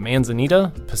towns like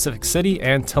Manzanita, Pacific City,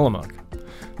 and Tillamook.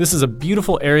 This is a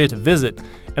beautiful area to visit,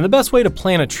 and the best way to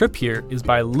plan a trip here is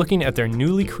by looking at their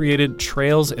newly created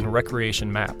Trails and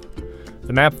Recreation map.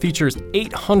 The map features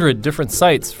 800 different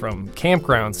sites, from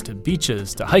campgrounds to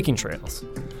beaches to hiking trails.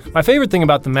 My favorite thing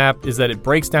about the map is that it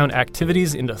breaks down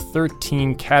activities into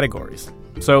 13 categories.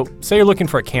 So, say you're looking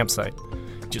for a campsite.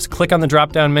 Just click on the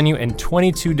drop-down menu and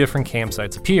 22 different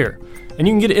campsites appear, and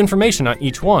you can get information on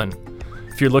each one.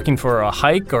 If you're looking for a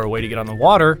hike or a way to get on the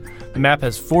water, the map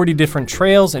has 40 different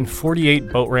trails and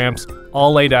 48 boat ramps,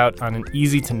 all laid out on an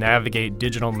easy-to-navigate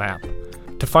digital map.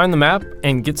 To find the map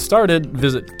and get started,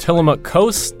 visit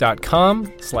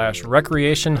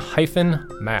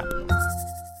tillamookcoast.com/recreation-map.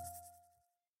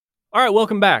 All right,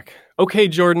 welcome back. Okay,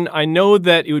 Jordan, I know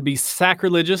that it would be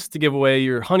sacrilegious to give away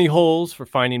your honey holes for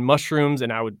finding mushrooms,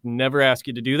 and I would never ask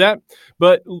you to do that.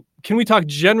 But can we talk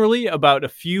generally about a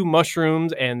few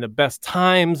mushrooms and the best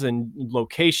times and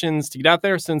locations to get out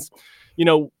there? Since,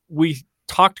 we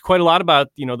talked quite a lot about,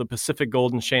 the Pacific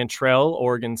golden chanterelle,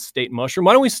 Oregon state mushroom.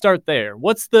 Why don't we start there?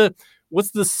 What's the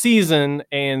season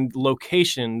and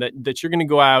location that you're going to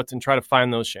go out and try to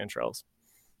find those chanterelles?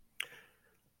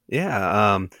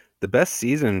 Yeah, the best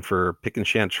season for picking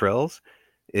chanterelles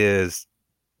is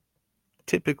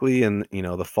typically in,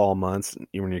 the fall months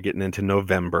when you're getting into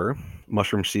November.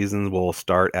 Mushroom seasons will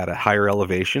start at higher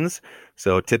elevations.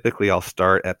 So typically I'll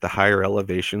start at the higher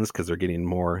elevations because they're getting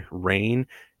more rain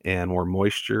and more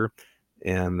moisture,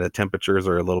 and the temperatures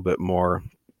are a little bit more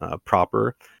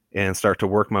proper, and start to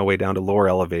work my way down to lower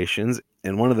elevations.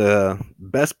 And one of the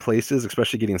best places,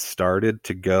 especially getting started,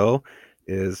 to go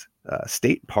is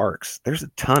state parks. There's a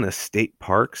ton of state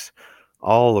parks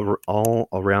all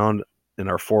around in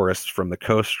our forests, from the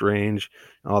Coast Range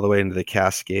all the way into the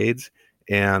Cascades.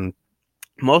 And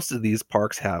most of these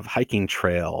parks have hiking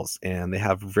trails, and they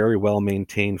have very well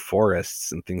maintained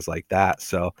forests and things like that.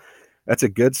 So that's a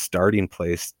good starting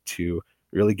place to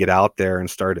really get out there and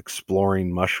start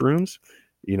exploring mushrooms.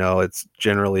 It's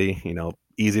generally,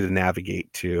 easy to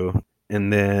navigate to.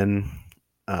 And then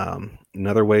in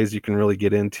other ways you can really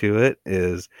get into it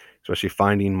is especially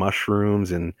finding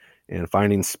mushrooms and and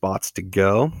finding spots to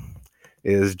go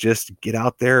is just get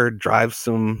out there, drive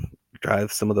some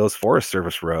of those Forest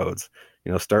Service roads,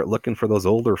 start looking for those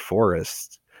older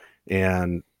forests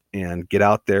and get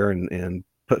out there and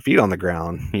put feet on the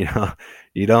ground. You're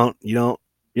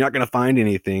not going to find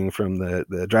anything from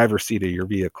the driver's seat of your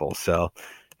vehicle. So,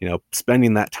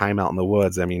 spending that time out in the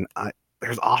woods,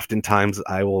 there's often times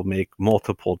I will make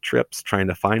multiple trips trying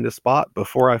to find a spot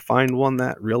before I find one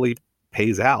that really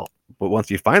pays out. But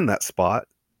once you find that spot,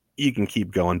 you can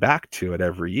keep going back to it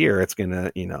every year. It's going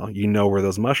to, where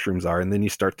those mushrooms are. And then you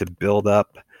start to build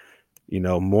up,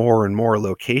 more and more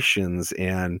locations.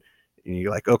 And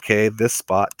you're like, okay, this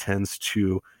spot tends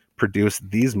to produce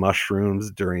these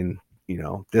mushrooms during,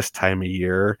 this time of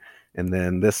year. And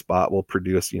then this spot will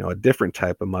produce, a different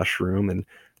type of mushroom. And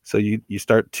so you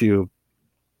start to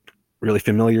really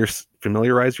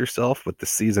familiarize yourself with the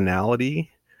seasonality,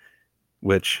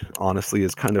 which honestly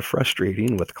is kind of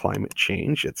frustrating with climate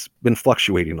change. It's been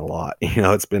fluctuating a lot.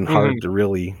 It's been hard to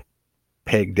really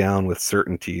peg down with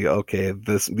certainty. Okay,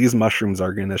 these mushrooms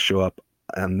are going to show up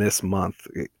in this month.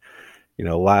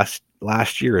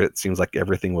 Last year it seems like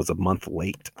everything was a month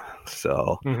late.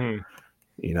 So,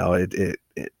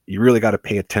 you really got to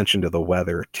pay attention to the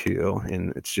weather too.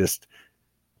 And it's just,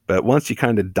 but once you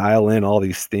kind of dial in all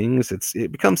these things,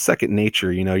 it becomes second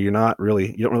nature. You don't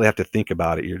really have to think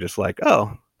about it. You're just like,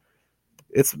 oh,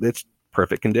 it's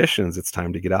perfect conditions. It's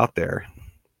time to get out there.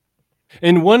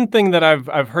 And one thing that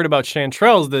I've heard about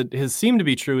chanterelles that has seemed to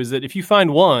be true is that if you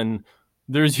find one,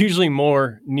 there's usually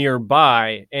more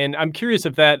nearby. And I'm curious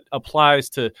if that applies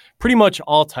to pretty much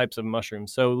all types of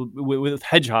mushrooms. So with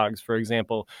hedgehogs, for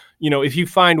example, if you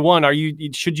find one,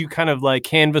 should you kind of like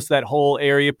canvas that whole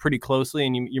area pretty closely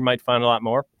and you might find a lot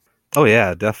more? Oh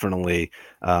yeah, definitely.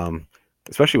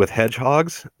 Especially with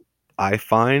hedgehogs, I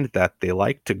find that they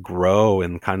like to grow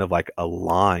in kind of like a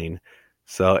line.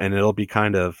 So, and it'll be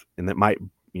and it might,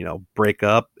 break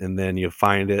up and then you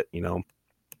find it,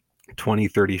 20,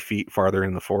 30 feet farther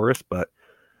in the forest. But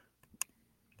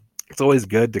it's always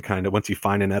good to kind of, once you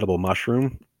find an edible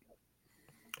mushroom,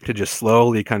 to just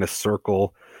slowly kind of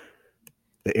circle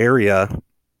the area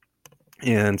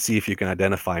and see if you can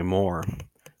identify more.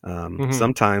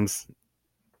 Sometimes,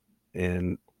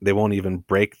 and they won't even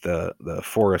break the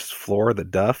forest floor, the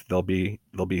duff. There'll be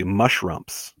mush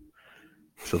rumps.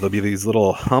 So there'll be these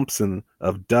little humps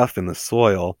of duff in the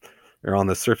soil or on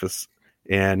the surface,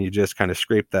 and you just kind of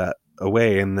scrape that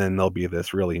away, and then there'll be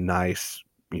this really nice,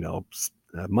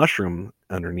 mushroom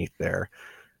underneath there.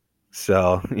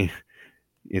 So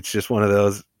it's just one of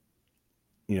those,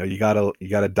 you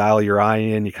gotta dial your eye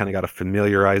in. You kind of got to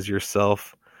familiarize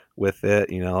yourself with it.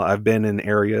 I've been in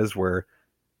areas where,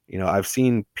 I've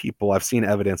seen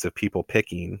evidence of people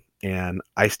picking, and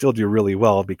I still do really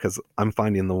well because I'm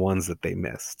finding the ones that they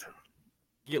missed.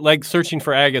 Like searching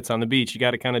for agates on the beach, you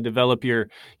got to kind of develop your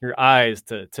eyes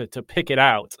to pick it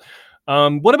out.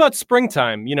 What about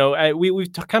springtime?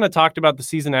 We've kind of talked about the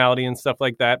seasonality and stuff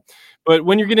like that, but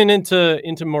when you're getting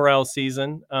into morel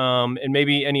season, and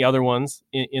maybe any other ones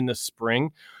in the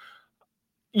spring,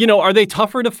 are they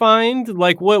tougher to find?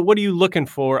 Like, what are you looking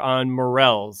for on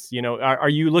morels? Are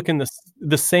you looking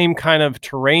the same kind of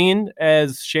terrain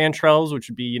as chanterelles, which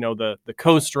would be, the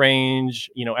coast range,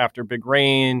 after big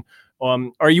rain?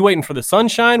 Are you waiting for the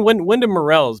sunshine? When do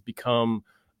morels become,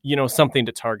 something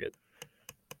to target?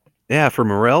 Yeah, for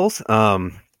morels,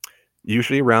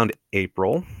 usually around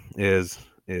April is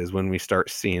when we start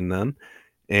seeing them,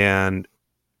 and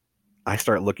I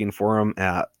start looking for them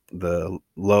at the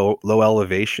low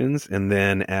elevations, and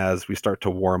then as we start to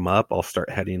warm up, I'll start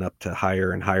heading up to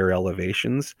higher and higher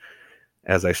elevations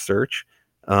as I search.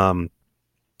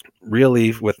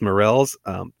 Really, with morels,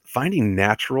 finding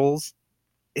naturals,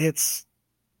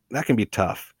 that can be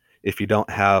tough if you don't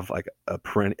have like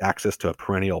access to a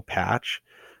perennial patch,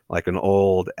 like an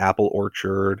old apple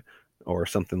orchard or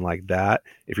something like that.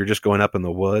 If you're just going up in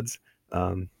the woods,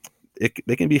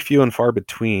 they can be few and far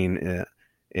between.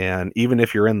 And even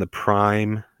if you're in the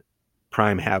prime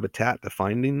habitat to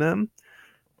finding them.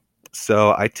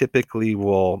 So I typically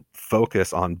will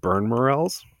focus on burn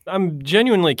morels. I'm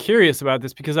genuinely curious about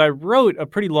this because I wrote a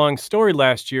pretty long story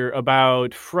last year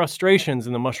about frustrations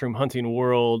in the mushroom hunting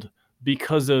world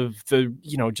because of the,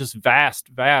 just vast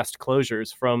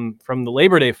closures from the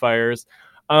Labor Day fires.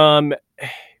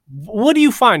 What do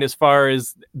you find as far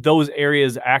as those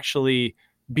areas actually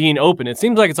being open? It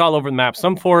seems like it's all over the map.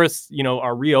 Some forests,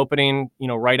 are reopening,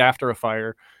 right after a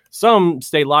fire. Some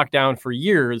stay locked down for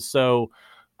years. So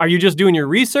are you just doing your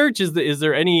research? Is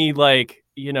there any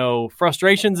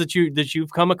frustrations that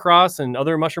you've come across and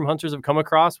other mushroom hunters have come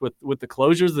across with the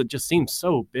closures that just seem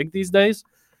so big these days?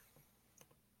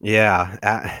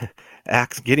 Yeah,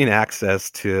 getting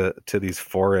access to these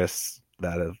forests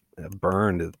that have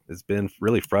burned has been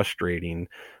really frustrating.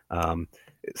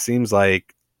 It seems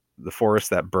like the forests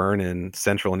that burn in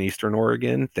central and eastern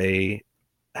Oregon, they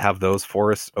have those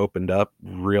forests opened up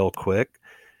real quick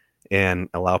and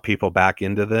allow people back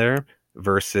into there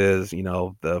versus,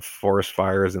 the forest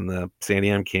fires in the Sandy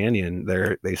Am Canyon.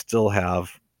 They still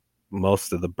have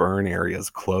most of the burn areas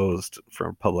closed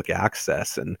for public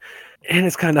access, and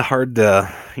it's kind of hard to,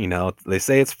 they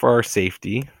say it's for our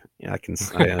safety. Yeah,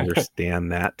 I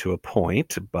understand that to a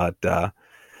point, but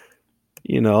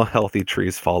healthy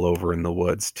trees fall over in the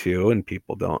woods too, and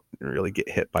people don't really get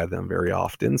hit by them very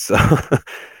often. So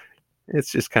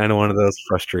it's just kind of one of those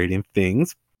frustrating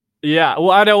things. Yeah, well,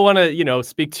 I don't want to,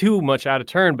 speak too much out of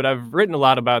turn, but I've written a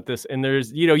lot about this, and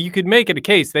there's, you could make it a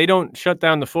case. They don't shut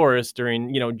down the forest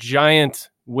during, giant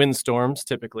windstorms.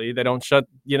 Typically, they don't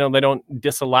they don't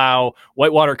disallow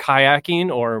whitewater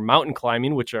kayaking or mountain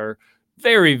climbing, which are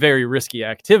very, very risky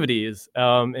activities.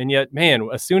 And yet, man,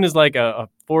 as soon as like a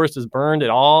forest is burned at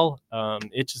all,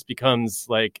 it just becomes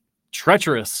like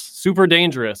treacherous, super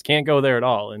dangerous. Can't go there at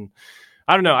all. And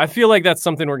I don't know. I feel like that's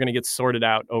something we're going to get sorted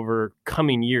out over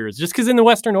coming years, just because in the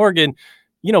Western Oregon,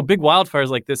 big wildfires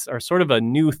like this are sort of a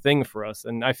new thing for us.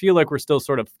 And I feel like we're still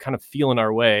sort of kind of feeling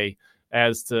our way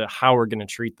as to how we're going to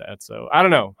treat that. So I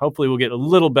don't know. Hopefully we'll get a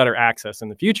little better access in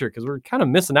the future, because we're kind of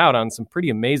missing out on some pretty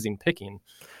amazing picking.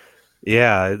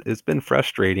 Yeah, it's been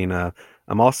frustrating.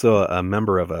 I'm also a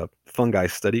member of a fungi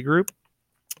study group,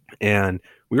 and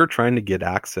we were trying to get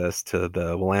access to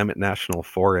the Willamette National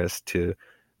Forest to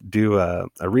do a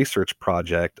research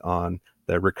project on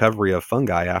the recovery of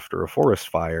fungi after a forest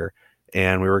fire.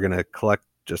 And we were going to collect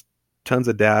just tons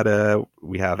of data.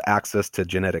 We have access to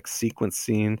genetic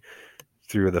sequencing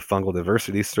through the Fungal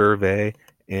Diversity Survey.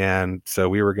 And so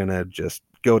we were going to just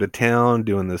go to town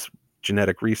doing this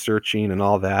genetic researching and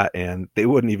all that, and they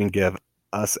wouldn't even give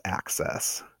us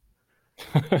access.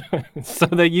 So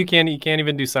that you can't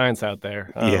even do science out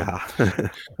there. Yeah.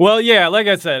 Well, yeah, like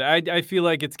I said, I feel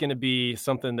like it's going to be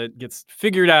something that gets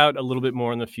figured out a little bit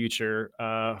more in the future.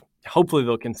 Hopefully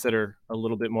they'll consider a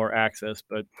little bit more access.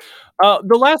 But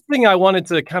the last thing I wanted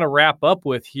to kind of wrap up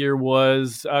with here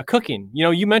was cooking.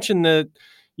 You mentioned that,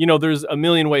 there's a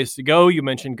million ways to go. You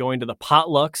mentioned going to the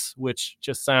potlucks, which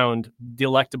just sound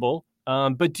delectable.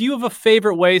 But do you have a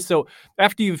favorite way? So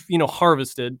after you've,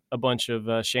 harvested a bunch of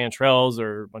chanterelles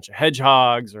or a bunch of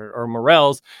hedgehogs or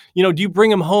morels, do you bring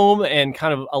them home and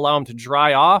kind of allow them to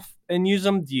dry off and use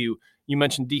them? You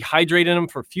mentioned dehydrating them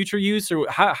for future use, or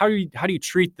how do you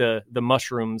treat the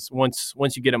mushrooms once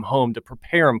you get them home to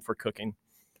prepare them for cooking?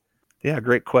 Yeah,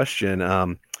 great question.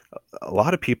 A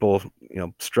lot of people,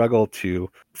 struggle to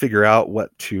figure out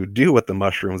what to do with the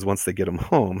mushrooms once they get them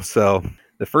home. So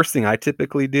the first thing I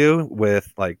typically do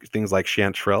with like things like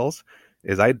chanterelles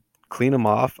is I clean them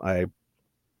off. I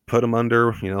put them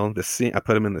under, the sink. I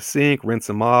put them in the sink, rinse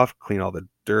them off, clean all the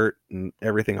dirt and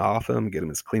everything off them, get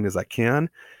them as clean as I can.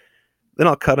 Then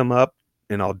I'll cut them up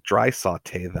and I'll dry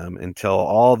saute them until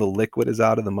all the liquid is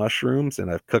out of the mushrooms and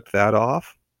I've cooked that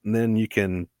off. And then you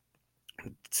can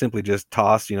simply just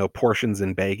toss, portions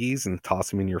in baggies and toss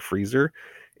them in your freezer.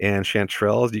 And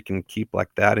chanterelles, you can keep like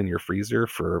that in your freezer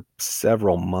for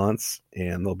several months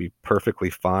and they'll be perfectly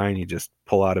fine. You just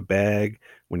pull out a bag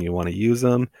when you want to use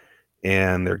them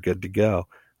and they're good to go.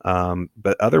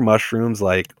 But other mushrooms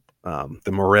like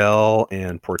the morel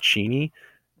and porcini,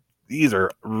 these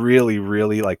are really,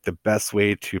 really like the best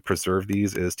way to preserve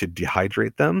these is to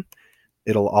dehydrate them.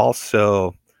 It'll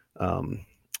also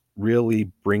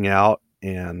really bring out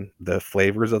and the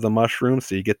flavors of the mushrooms.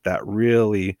 So you get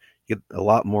a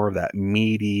lot more of that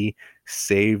meaty,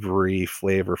 savory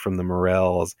flavor from the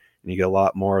morels, and you get a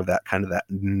lot more of that kind of that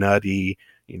nutty,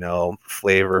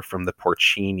 flavor from the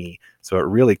porcini. So it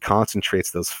really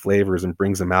concentrates those flavors and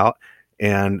brings them out.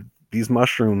 And these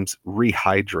mushrooms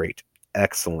rehydrate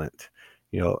excellent.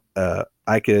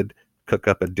 I could cook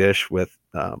up a dish with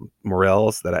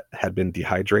morels that had been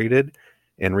dehydrated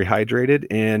and rehydrated,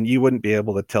 and you wouldn't be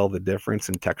able to tell the difference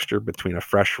in texture between a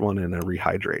fresh one and a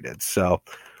rehydrated. So,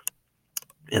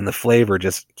 and the flavor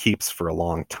just keeps for a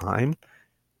long time.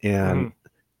 And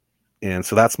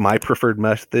so that's my preferred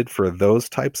method for those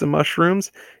types of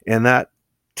mushrooms. And that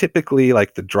typically,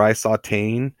 like the dry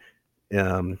sauteing,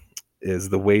 is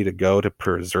the way to go to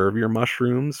preserve your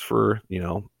mushrooms for,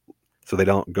 so they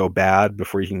don't go bad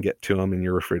before you can get to them in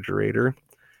your refrigerator.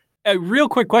 A real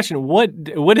quick question: what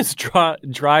is dry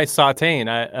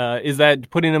sauteing? Is that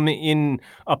putting them in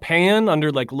a pan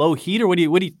under like low heat, or what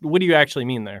do you actually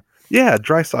mean there? Yeah,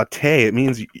 dry saute. It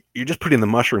means you're just putting the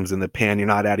mushrooms in the pan. You're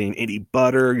not adding any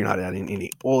butter. You're not adding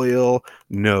any oil,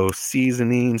 no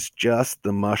seasonings, just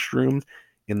the mushrooms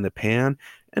in the pan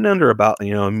and under about,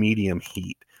 a medium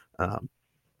heat.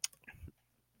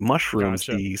 Mushrooms,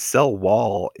 Gotcha. the cell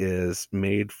wall is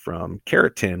made from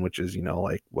keratin, which is,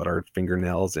 like what our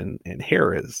fingernails and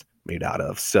hair is made out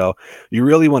of. So you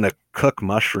really want to cook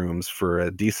mushrooms for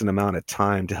a decent amount of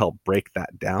time to help break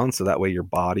that down. So that way your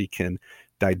body can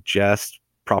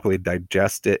properly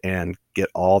digest it and get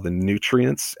all the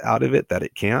nutrients out of it that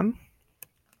it can.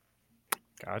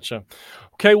 Gotcha.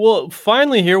 Okay, well,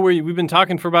 finally here, we've been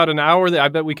talking for about an hour. I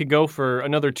bet we could go for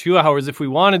another 2 hours if we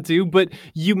wanted to, but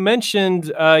you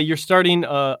mentioned you're starting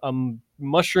a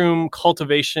mushroom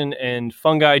cultivation and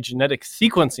fungi genetic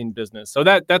sequencing business. So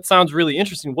that sounds really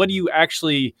interesting. What are you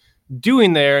actually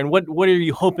doing there, and what are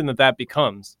you hoping that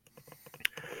becomes?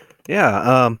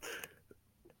 Yeah,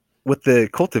 with the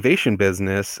cultivation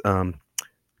business,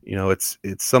 it's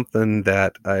something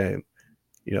that I'm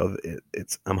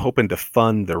hoping to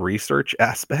fund the research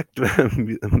aspect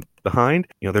behind.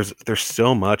 There's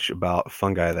so much about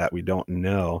fungi that we don't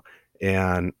know,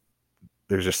 and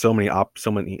there's just so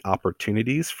many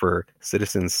opportunities for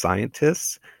citizen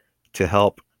scientists to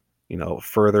help,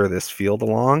 further this field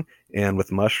along. And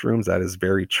with mushrooms, that is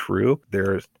very true.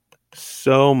 There's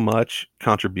so much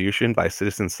contribution by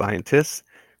citizen scientists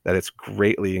that it's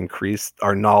greatly increased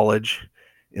our knowledge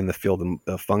in the field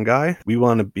of fungi. We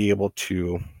want to be able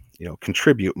to,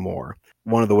 contribute more.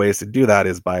 One of the ways to do that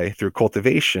is through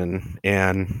cultivation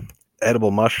and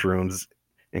edible mushrooms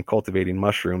and cultivating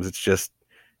mushrooms. It's just,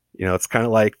 it's kind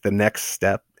of like the next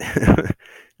step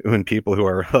when people who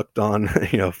are hooked on,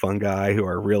 fungi, who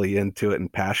are really into it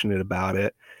and passionate about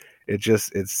it.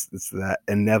 It's that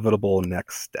inevitable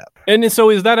next step. And so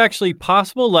is that actually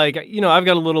possible? Like, I've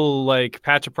got a little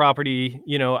patch of property,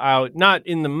 out, not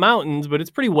in the mountains, but it's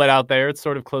pretty wet out there. It's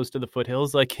sort of close to the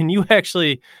foothills. Like, can you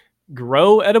actually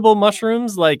grow edible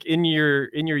mushrooms in your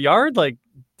yard? Like,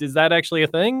 is that actually a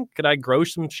thing? Could I grow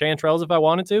some chanterelles if I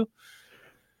wanted to?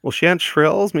 Well,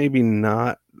 chanterelles, maybe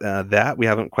not that. We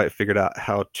haven't quite figured out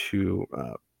how to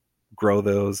grow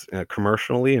those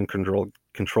commercially in controlled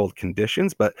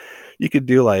conditions, but you could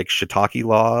do like shiitake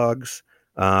logs.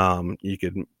 You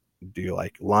could do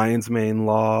like lion's mane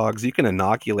logs. You can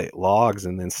inoculate logs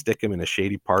and then stick them in a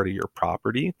shady part of your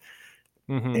property.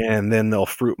 Mm-hmm. And then they'll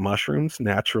fruit mushrooms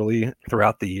naturally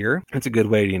throughout the year. It's a good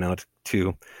way,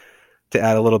 to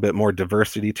add a little bit more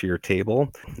diversity to your table.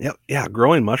 Yeah,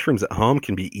 growing mushrooms at home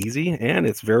can be easy and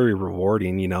it's very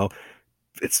rewarding.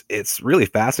 It's really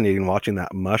fascinating watching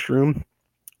that mushroom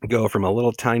go from a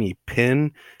little tiny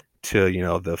pin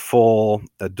to, the full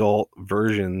adult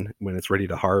version when it's ready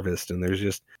to harvest. And there's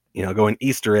just, going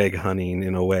Easter egg hunting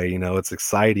in a way. It's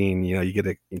exciting. You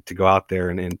get to go out there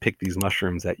and pick these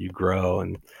mushrooms that you grow.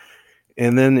 And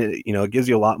then, it gives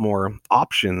you a lot more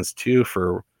options too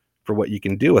for what you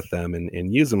can do with them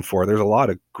and use them for. There's a lot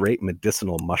of great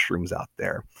medicinal mushrooms out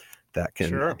there that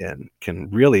can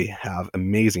really have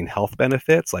amazing health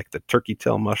benefits, like the turkey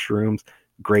tail mushrooms,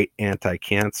 great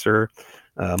anti-cancer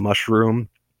mushroom.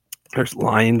 There's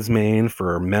lion's mane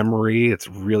for memory. It's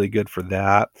really good for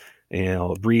that.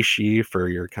 Reishi for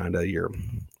your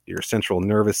central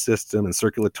nervous system and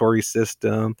circulatory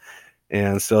system.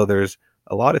 And so there's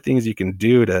a lot of things you can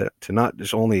do to not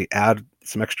just only add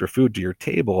some extra food to your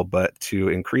table, but to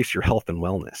increase your health and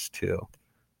wellness too.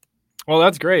 Well,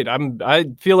 that's great. I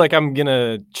feel like I'm going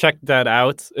to check that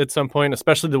out at some point,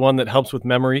 especially the one that helps with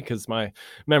memory, because my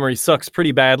memory sucks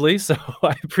pretty badly. So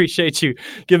I appreciate you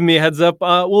giving me a heads up.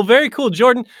 Well, very cool.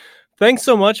 Jordan, thanks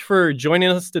so much for joining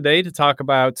us today to talk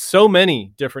about so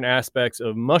many different aspects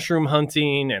of mushroom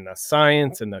hunting and the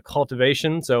science and the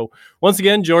cultivation. So once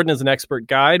again, Jordan is an expert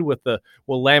guide with the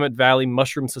Willamette Valley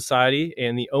Mushroom Society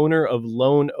and the owner of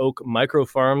Lone Oak Micro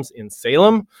Farms in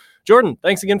Salem. Jordan,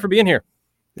 thanks again for being here.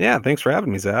 Yeah, thanks for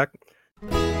having me, Zach.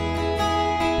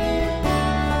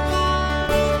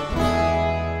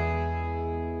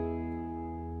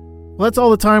 Well, that's all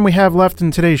the time we have left in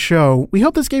today's show. We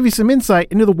hope this gave you some insight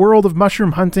into the world of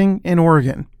mushroom hunting in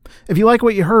Oregon. If you like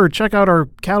what you heard, check out our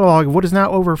catalog of what is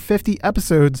now over 50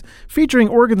 episodes featuring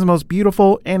Oregon's most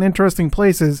beautiful and interesting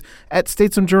places at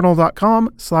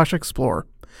statesmanjournal.com/explore.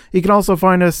 You can also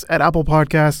find us at Apple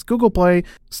Podcasts, Google Play,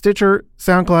 Stitcher,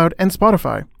 SoundCloud, and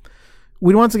Spotify.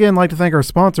 We'd once again like to thank our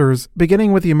sponsors,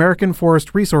 beginning with the American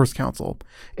Forest Resource Council.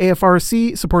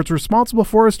 AFRC supports responsible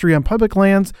forestry on public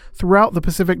lands throughout the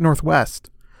Pacific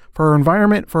Northwest, for our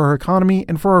environment, for our economy,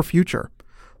 and for our future.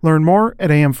 Learn more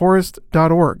at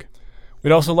amforest.org.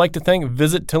 We'd also like to thank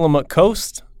Visit Tillamook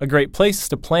Coast, a great place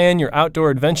to plan your outdoor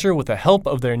adventure with the help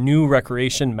of their new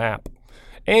recreation map.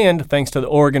 And thanks to the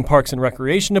Oregon Parks and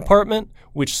Recreation Department,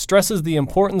 which stresses the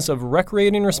importance of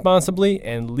recreating responsibly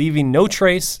and leaving no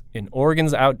trace in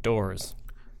Oregon's outdoors.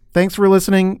 Thanks for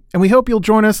listening, and we hope you'll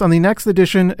join us on the next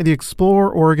edition of the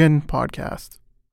Explore Oregon podcast.